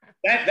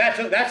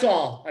that's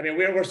all. I mean,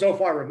 we're so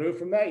far removed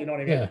from that. You know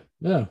what I mean?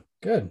 Yeah.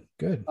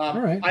 Good.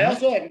 All right. I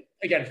also,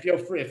 again, feel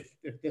free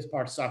if this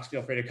part sucks,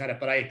 feel free to cut it.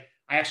 But I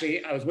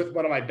was with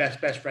one of my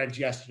best friends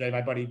yesterday,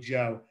 my buddy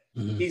Joe.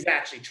 Mm-hmm. He's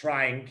actually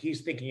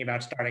he's thinking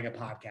about starting a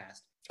podcast.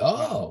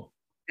 Oh.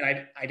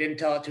 And I didn't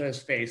tell it to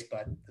his face,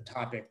 but the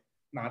topic,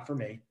 not for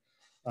me.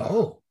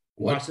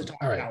 What?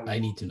 All right. I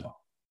need to know.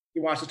 He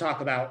wants to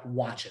talk about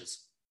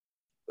watches.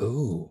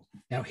 Ooh.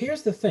 Now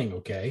here's the thing,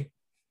 okay?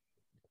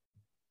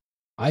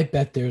 I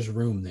bet there's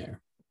room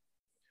there.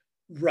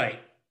 Right.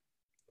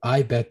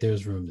 I bet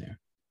there's room there.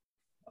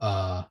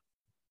 I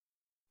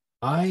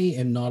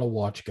am not a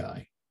watch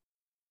guy.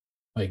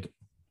 Like,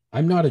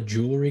 I'm not a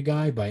jewelry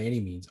guy by any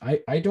means.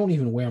 I don't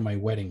even wear my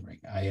wedding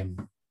ring. I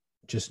am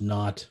just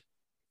not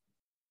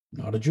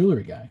a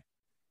jewelry guy.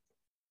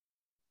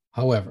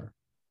 However,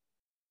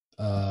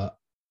 it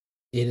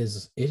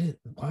is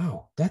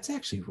wow, that's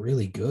actually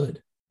really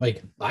good.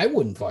 Like, I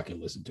wouldn't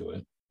fucking listen to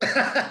it.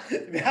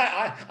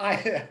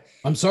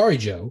 I'm sorry,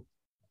 Joe.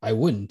 I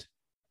wouldn't.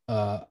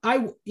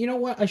 You know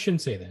what? I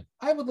shouldn't say that.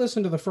 I would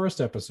listen to the first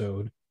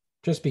episode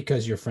just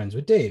because you're friends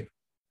with Dave.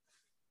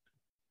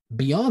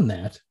 Beyond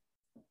that,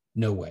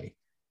 no way.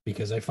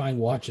 Because I find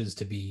watches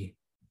to be,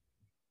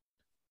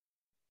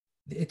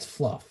 it's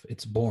fluff.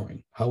 It's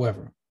boring.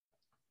 However,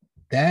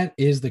 that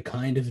is the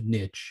kind of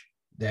niche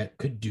that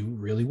could do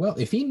really well.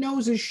 If he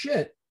knows his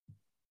shit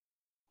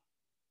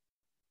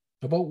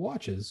about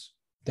watches,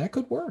 that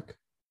could work.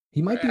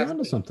 He might be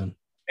onto something.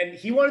 And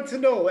he wanted to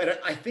know, and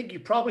I think you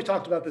probably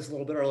talked about this a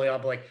little bit early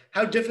on, but like,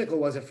 how difficult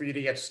was it for you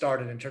to get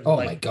started in terms of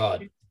my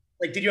God.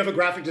 Like, did you have a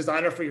graphic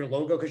designer for your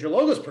logo? Because your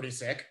logo's pretty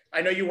sick.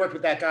 I know you worked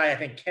with that guy, I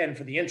think Ken,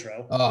 for the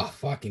intro. Oh,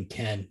 fucking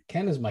Ken.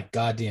 Ken is my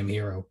goddamn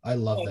hero. I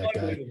love that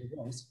guy.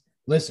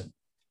 Listen,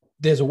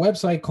 there's a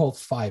website called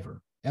Fiverr,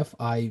 Fivver,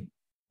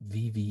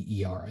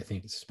 I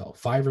think it's spelled,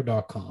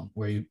 Fiverr.com,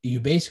 where you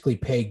basically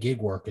pay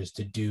gig workers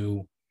to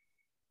do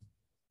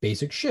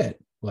basic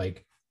shit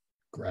like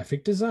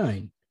graphic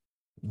design,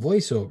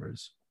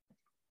 voiceovers.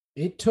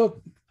 It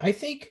took, I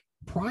think,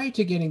 prior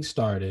to getting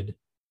started,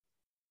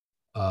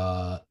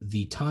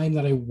 the time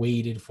that I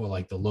waited for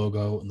like the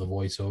logo and the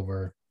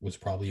voiceover was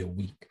probably a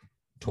week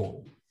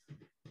total.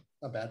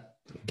 Not bad.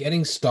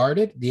 Getting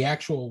started, the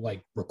actual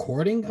like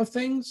recording of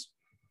things,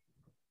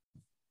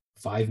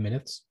 5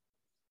 minutes.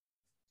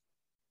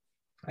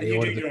 And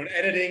you do your own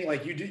editing,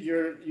 like you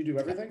do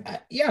everything.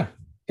 Yeah,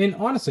 and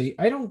honestly,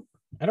 I don't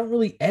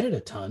really edit a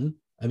ton.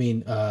 I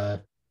mean,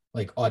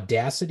 like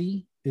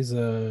Audacity is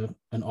an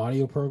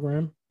audio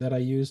program that I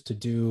use to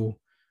do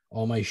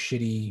all my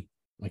shitty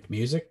like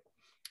music.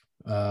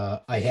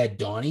 I had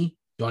Donnie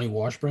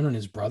Washburn and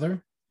his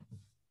brother,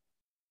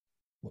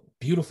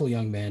 beautiful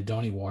young man,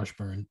 Donnie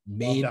Washburn,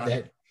 made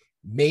the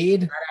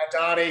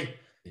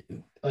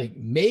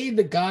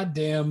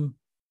goddamn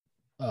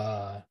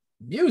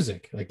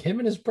music. Like him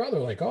and his brother,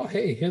 like, oh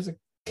hey, here's a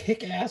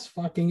kick-ass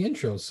fucking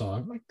intro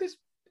song. Like this,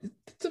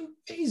 it's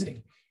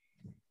amazing.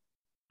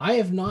 I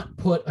have not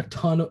put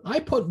I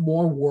put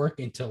more work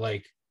into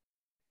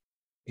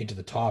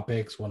the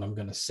topics, what I'm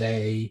gonna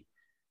say,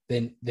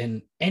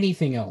 than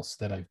anything else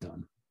that I've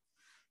done.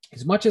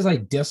 As much as I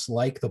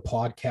dislike the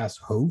podcast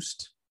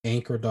host,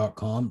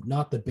 Anchor.com,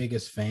 not the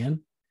biggest fan,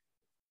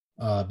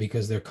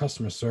 because their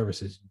customer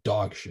service is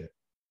dog shit.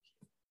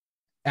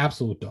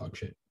 Absolute dog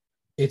shit.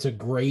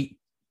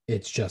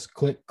 It's just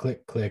click,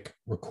 click, click,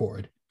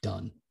 record,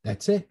 done.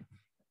 That's it.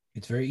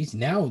 It's very easy.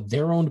 Now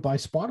they're owned by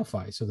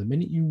Spotify. So the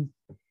minute you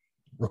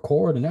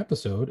record an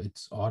episode,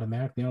 it's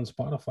automatically on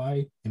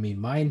Spotify. I mean,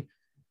 mine,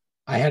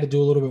 I had to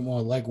do a little bit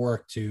more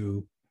legwork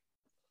to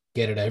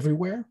get it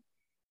everywhere.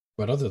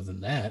 But other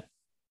than that, it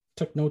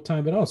took no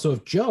time at all. So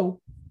if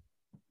Joe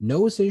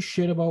knows his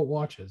shit about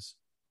watches,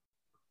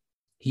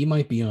 he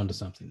might be onto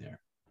something there.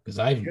 Because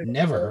I've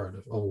never heard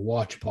of a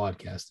watch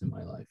podcast in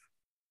my life.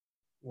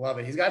 Love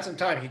it. He's got some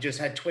time. He just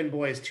had twin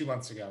boys 2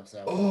 months ago.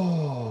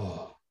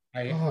 So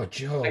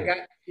Joe.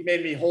 He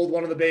made me hold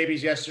one of the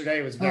babies yesterday.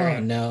 It was very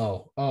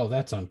no. Oh,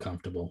 that's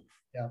uncomfortable.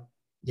 Yeah.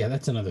 Yeah,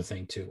 that's another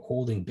thing too.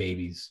 Holding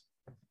babies.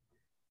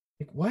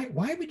 Like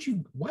why would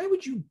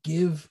you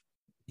give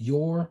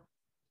your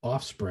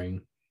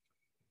offspring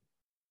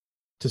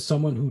to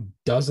someone who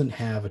doesn't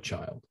have a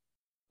child?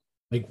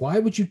 Like, why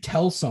would you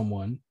tell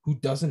someone who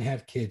doesn't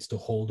have kids to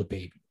hold a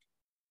baby?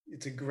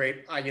 It's a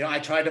great, I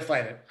tried to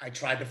fight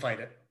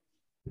it.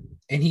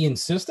 And he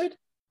insisted?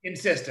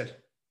 Insisted.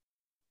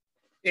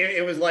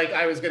 It was like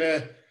I was going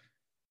to,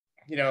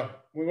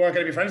 we weren't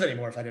going to be friends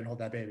anymore if I didn't hold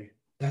that baby.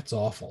 That's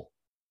awful.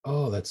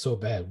 Oh, that's so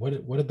bad. What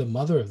did the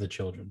mother of the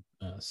children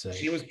say?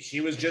 She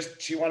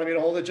wanted me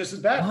to hold it just as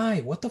bad.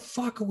 Why? What the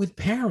fuck with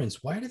parents?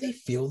 Why do they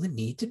feel the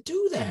need to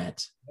do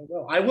that? I don't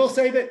know. I will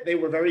say that they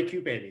were very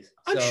cute babies.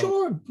 I'm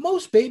sure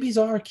most babies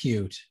are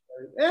cute.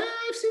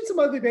 I've seen some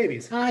ugly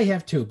babies. I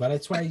have too, but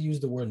that's why I use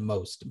the word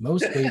most.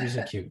 Most babies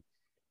are cute.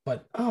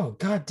 But, oh,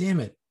 God damn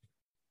it.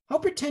 How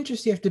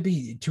pretentious do you have to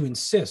be to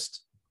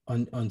insist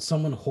on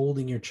someone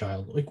holding your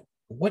child? Like,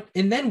 what?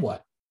 And then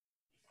what?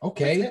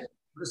 Okay.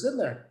 We're sitting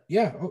there.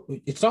 Yeah.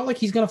 It's not like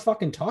he's going to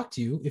fucking talk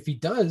to you. If he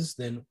does,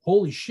 then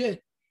holy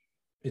shit.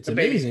 It's the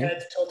amazing. Baby's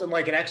head's tilting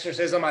like an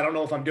exorcism. I don't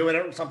know if I'm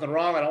doing something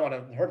wrong. I don't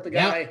want to hurt the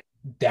guy. Yeah,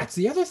 that's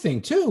the other thing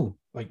too.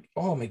 Like,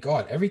 oh my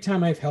God, every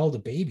time I've held a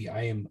baby,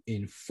 I am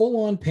in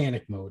full on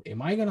panic mode.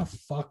 Am I going to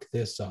fuck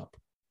this up?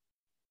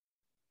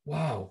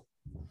 Wow.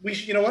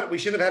 You know what? We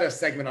should have had a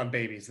segment on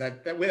babies.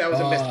 That was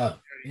a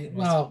mistake.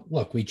 Well,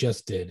 look, we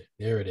just did.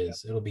 There it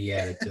is. Yeah. It'll be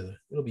added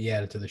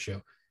to the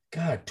show.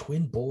 God,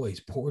 twin boys.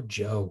 Poor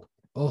Joe.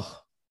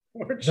 Oh,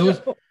 Poor those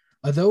Joe.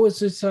 are those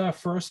his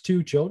first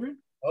two children?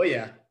 Oh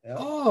yeah. Yeah.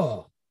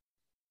 Oh,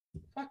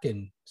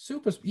 fucking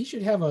super. He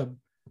should have a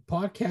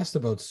podcast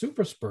about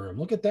super sperm.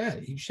 Look at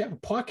that. He should have a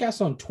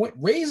podcast on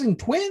raising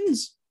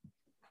twins.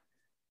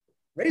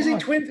 Raising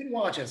Fuck. twins and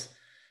watches.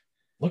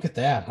 Look at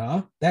that,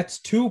 huh? That's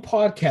 2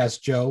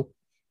 podcasts, Joe.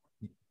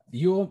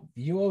 You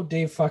owe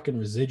Dave fucking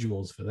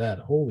residuals for that.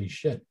 Holy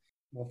shit.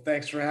 Well,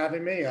 thanks for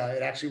having me.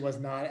 It actually was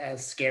not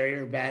as scary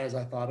or bad as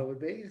I thought it would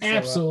be. So,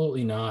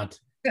 Absolutely not.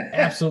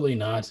 Absolutely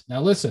not.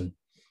 Now listen,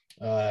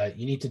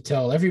 you need to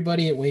tell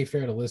everybody at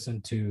Wayfair to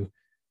listen to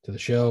the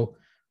show.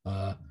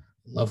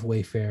 Love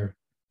Wayfair.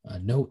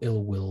 No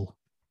ill will.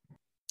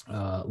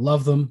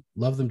 Love them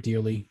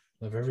dearly.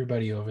 Love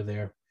everybody over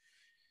there.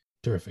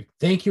 Terrific.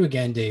 Thank you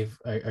again, Dave.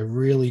 I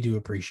really do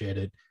appreciate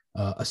it.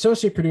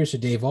 Associate producer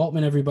Dave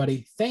Altman,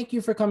 everybody. Thank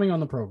you for coming on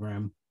the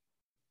program.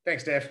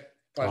 Thanks, Dave.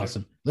 Pleasure.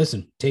 Awesome.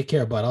 Listen, take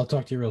care, bud. I'll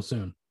talk to you real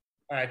soon.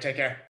 All right, take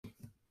care.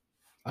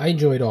 I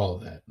enjoyed all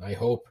of that. I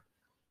hope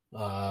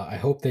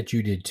that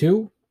you did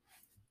too.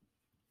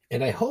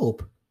 And I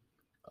hope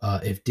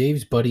if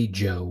Dave's buddy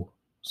Joe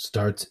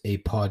starts a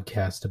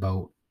podcast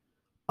about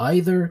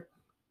either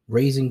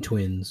raising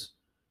twins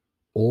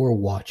or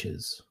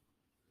watches,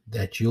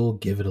 that you'll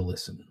give it a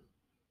listen.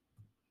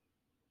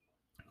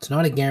 It's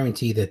not a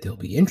guarantee that they'll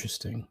be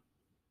interesting,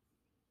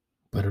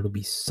 but it'll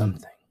be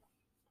something.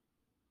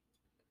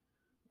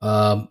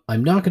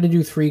 I'm not going to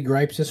do 3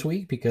 gripes this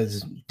week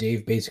because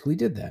Dave basically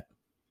did that.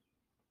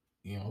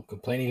 You know,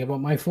 complaining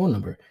about my phone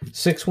number,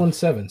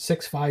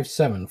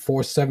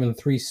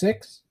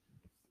 617-657-4736.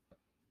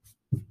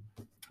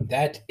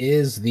 That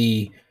is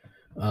the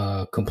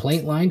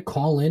complaint line.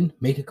 Call in,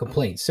 make a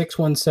complaint,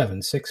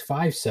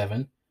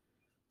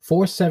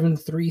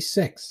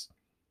 617-657-4736.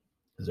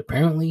 Because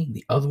apparently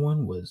the other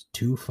one was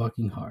too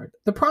fucking hard.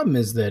 The problem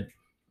is that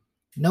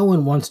no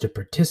one wants to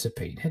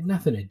participate. It had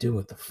nothing to do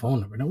with the phone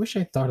number. And I wish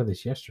I thought of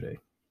this yesterday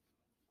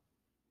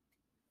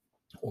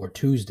or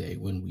Tuesday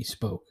when we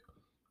spoke.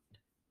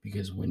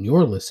 Because when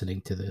you're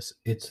listening to this,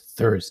 it's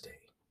Thursday.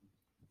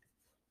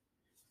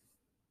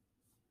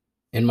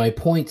 And my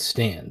point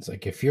stands.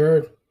 Like if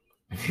you're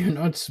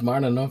not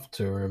smart enough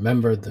to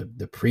remember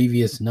the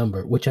previous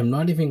number, which I'm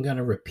not even going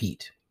to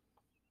repeat,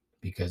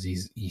 because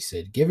he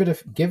said give it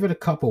a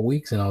couple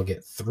weeks and I'll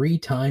get 3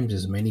 times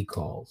as many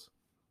calls.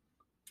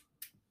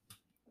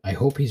 I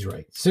hope he's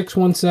right.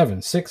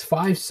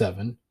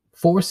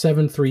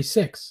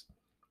 617-657-4736.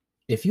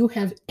 If you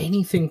have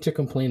anything to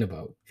complain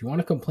about, if you want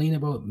to complain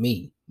about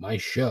me, my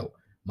show,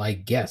 my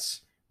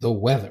guests, the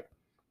weather,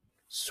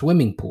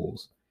 swimming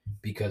pools,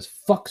 because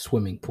fuck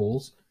swimming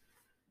pools,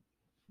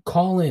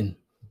 call in.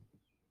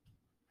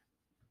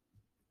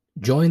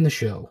 Join the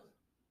show.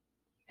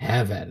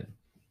 Have at it.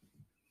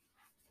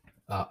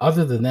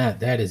 Other than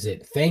that, that is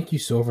it. Thank you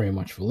so very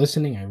much for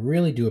listening. I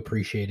really do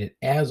appreciate it,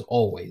 as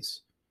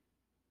always.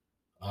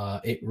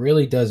 It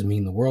really does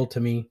mean the world to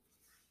me.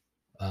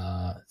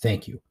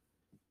 Thank you.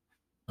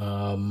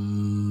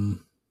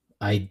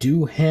 I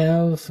do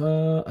have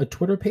a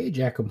Twitter page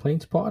at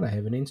ComplaintsPod. I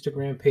have an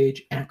Instagram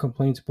page at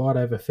ComplaintsPod.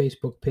 I have a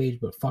Facebook page,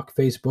 but fuck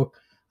Facebook.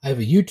 I have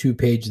a YouTube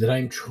page that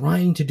I'm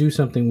trying to do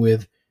something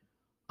with.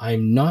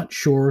 I'm not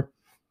sure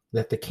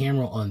that the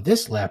camera on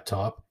this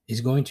laptop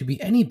is going to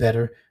be any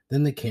better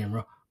than the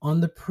camera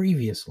on the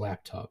previous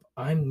laptop.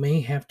 I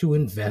may have to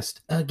invest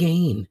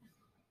again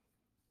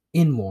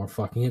in more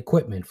fucking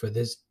equipment for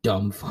this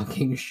dumb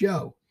fucking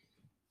show.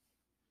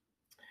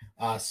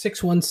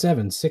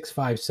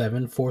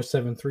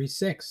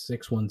 617-657-4736.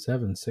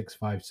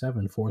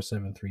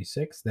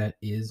 617-657-4736. That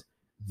is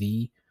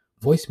the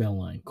voicemail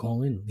line.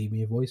 Call in, leave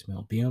me a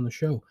voicemail, be on the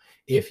show.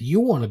 If you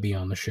want to be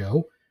on the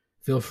show,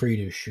 feel free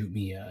to shoot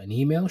me an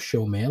email,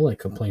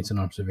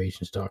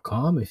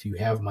 showmail@complaintsandobservations.com. If you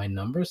have my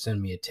number,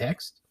 send me a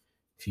text.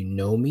 If you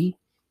know me,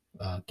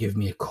 give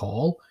me a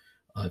call.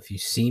 If you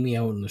see me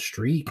out in the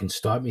street, you can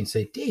stop me and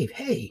say, Dave,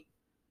 hey,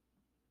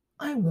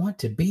 I want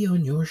to be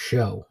on your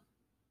show.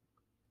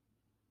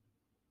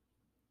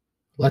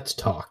 Let's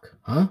talk,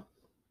 huh?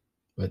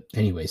 But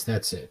anyways,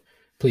 that's it.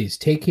 Please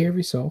take care of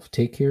yourself.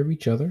 Take care of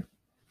each other.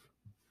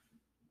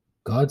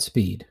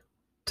 Godspeed.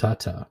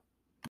 Ta-ta.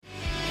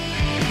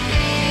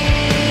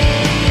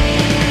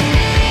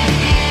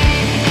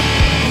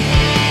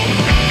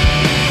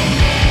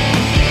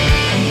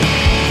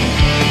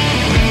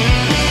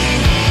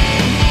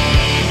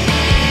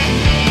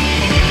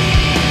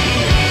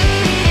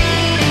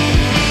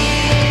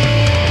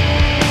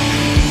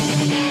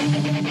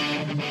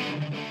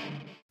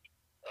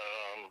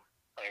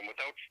 I am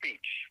without speech.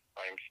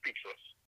 I am speechless.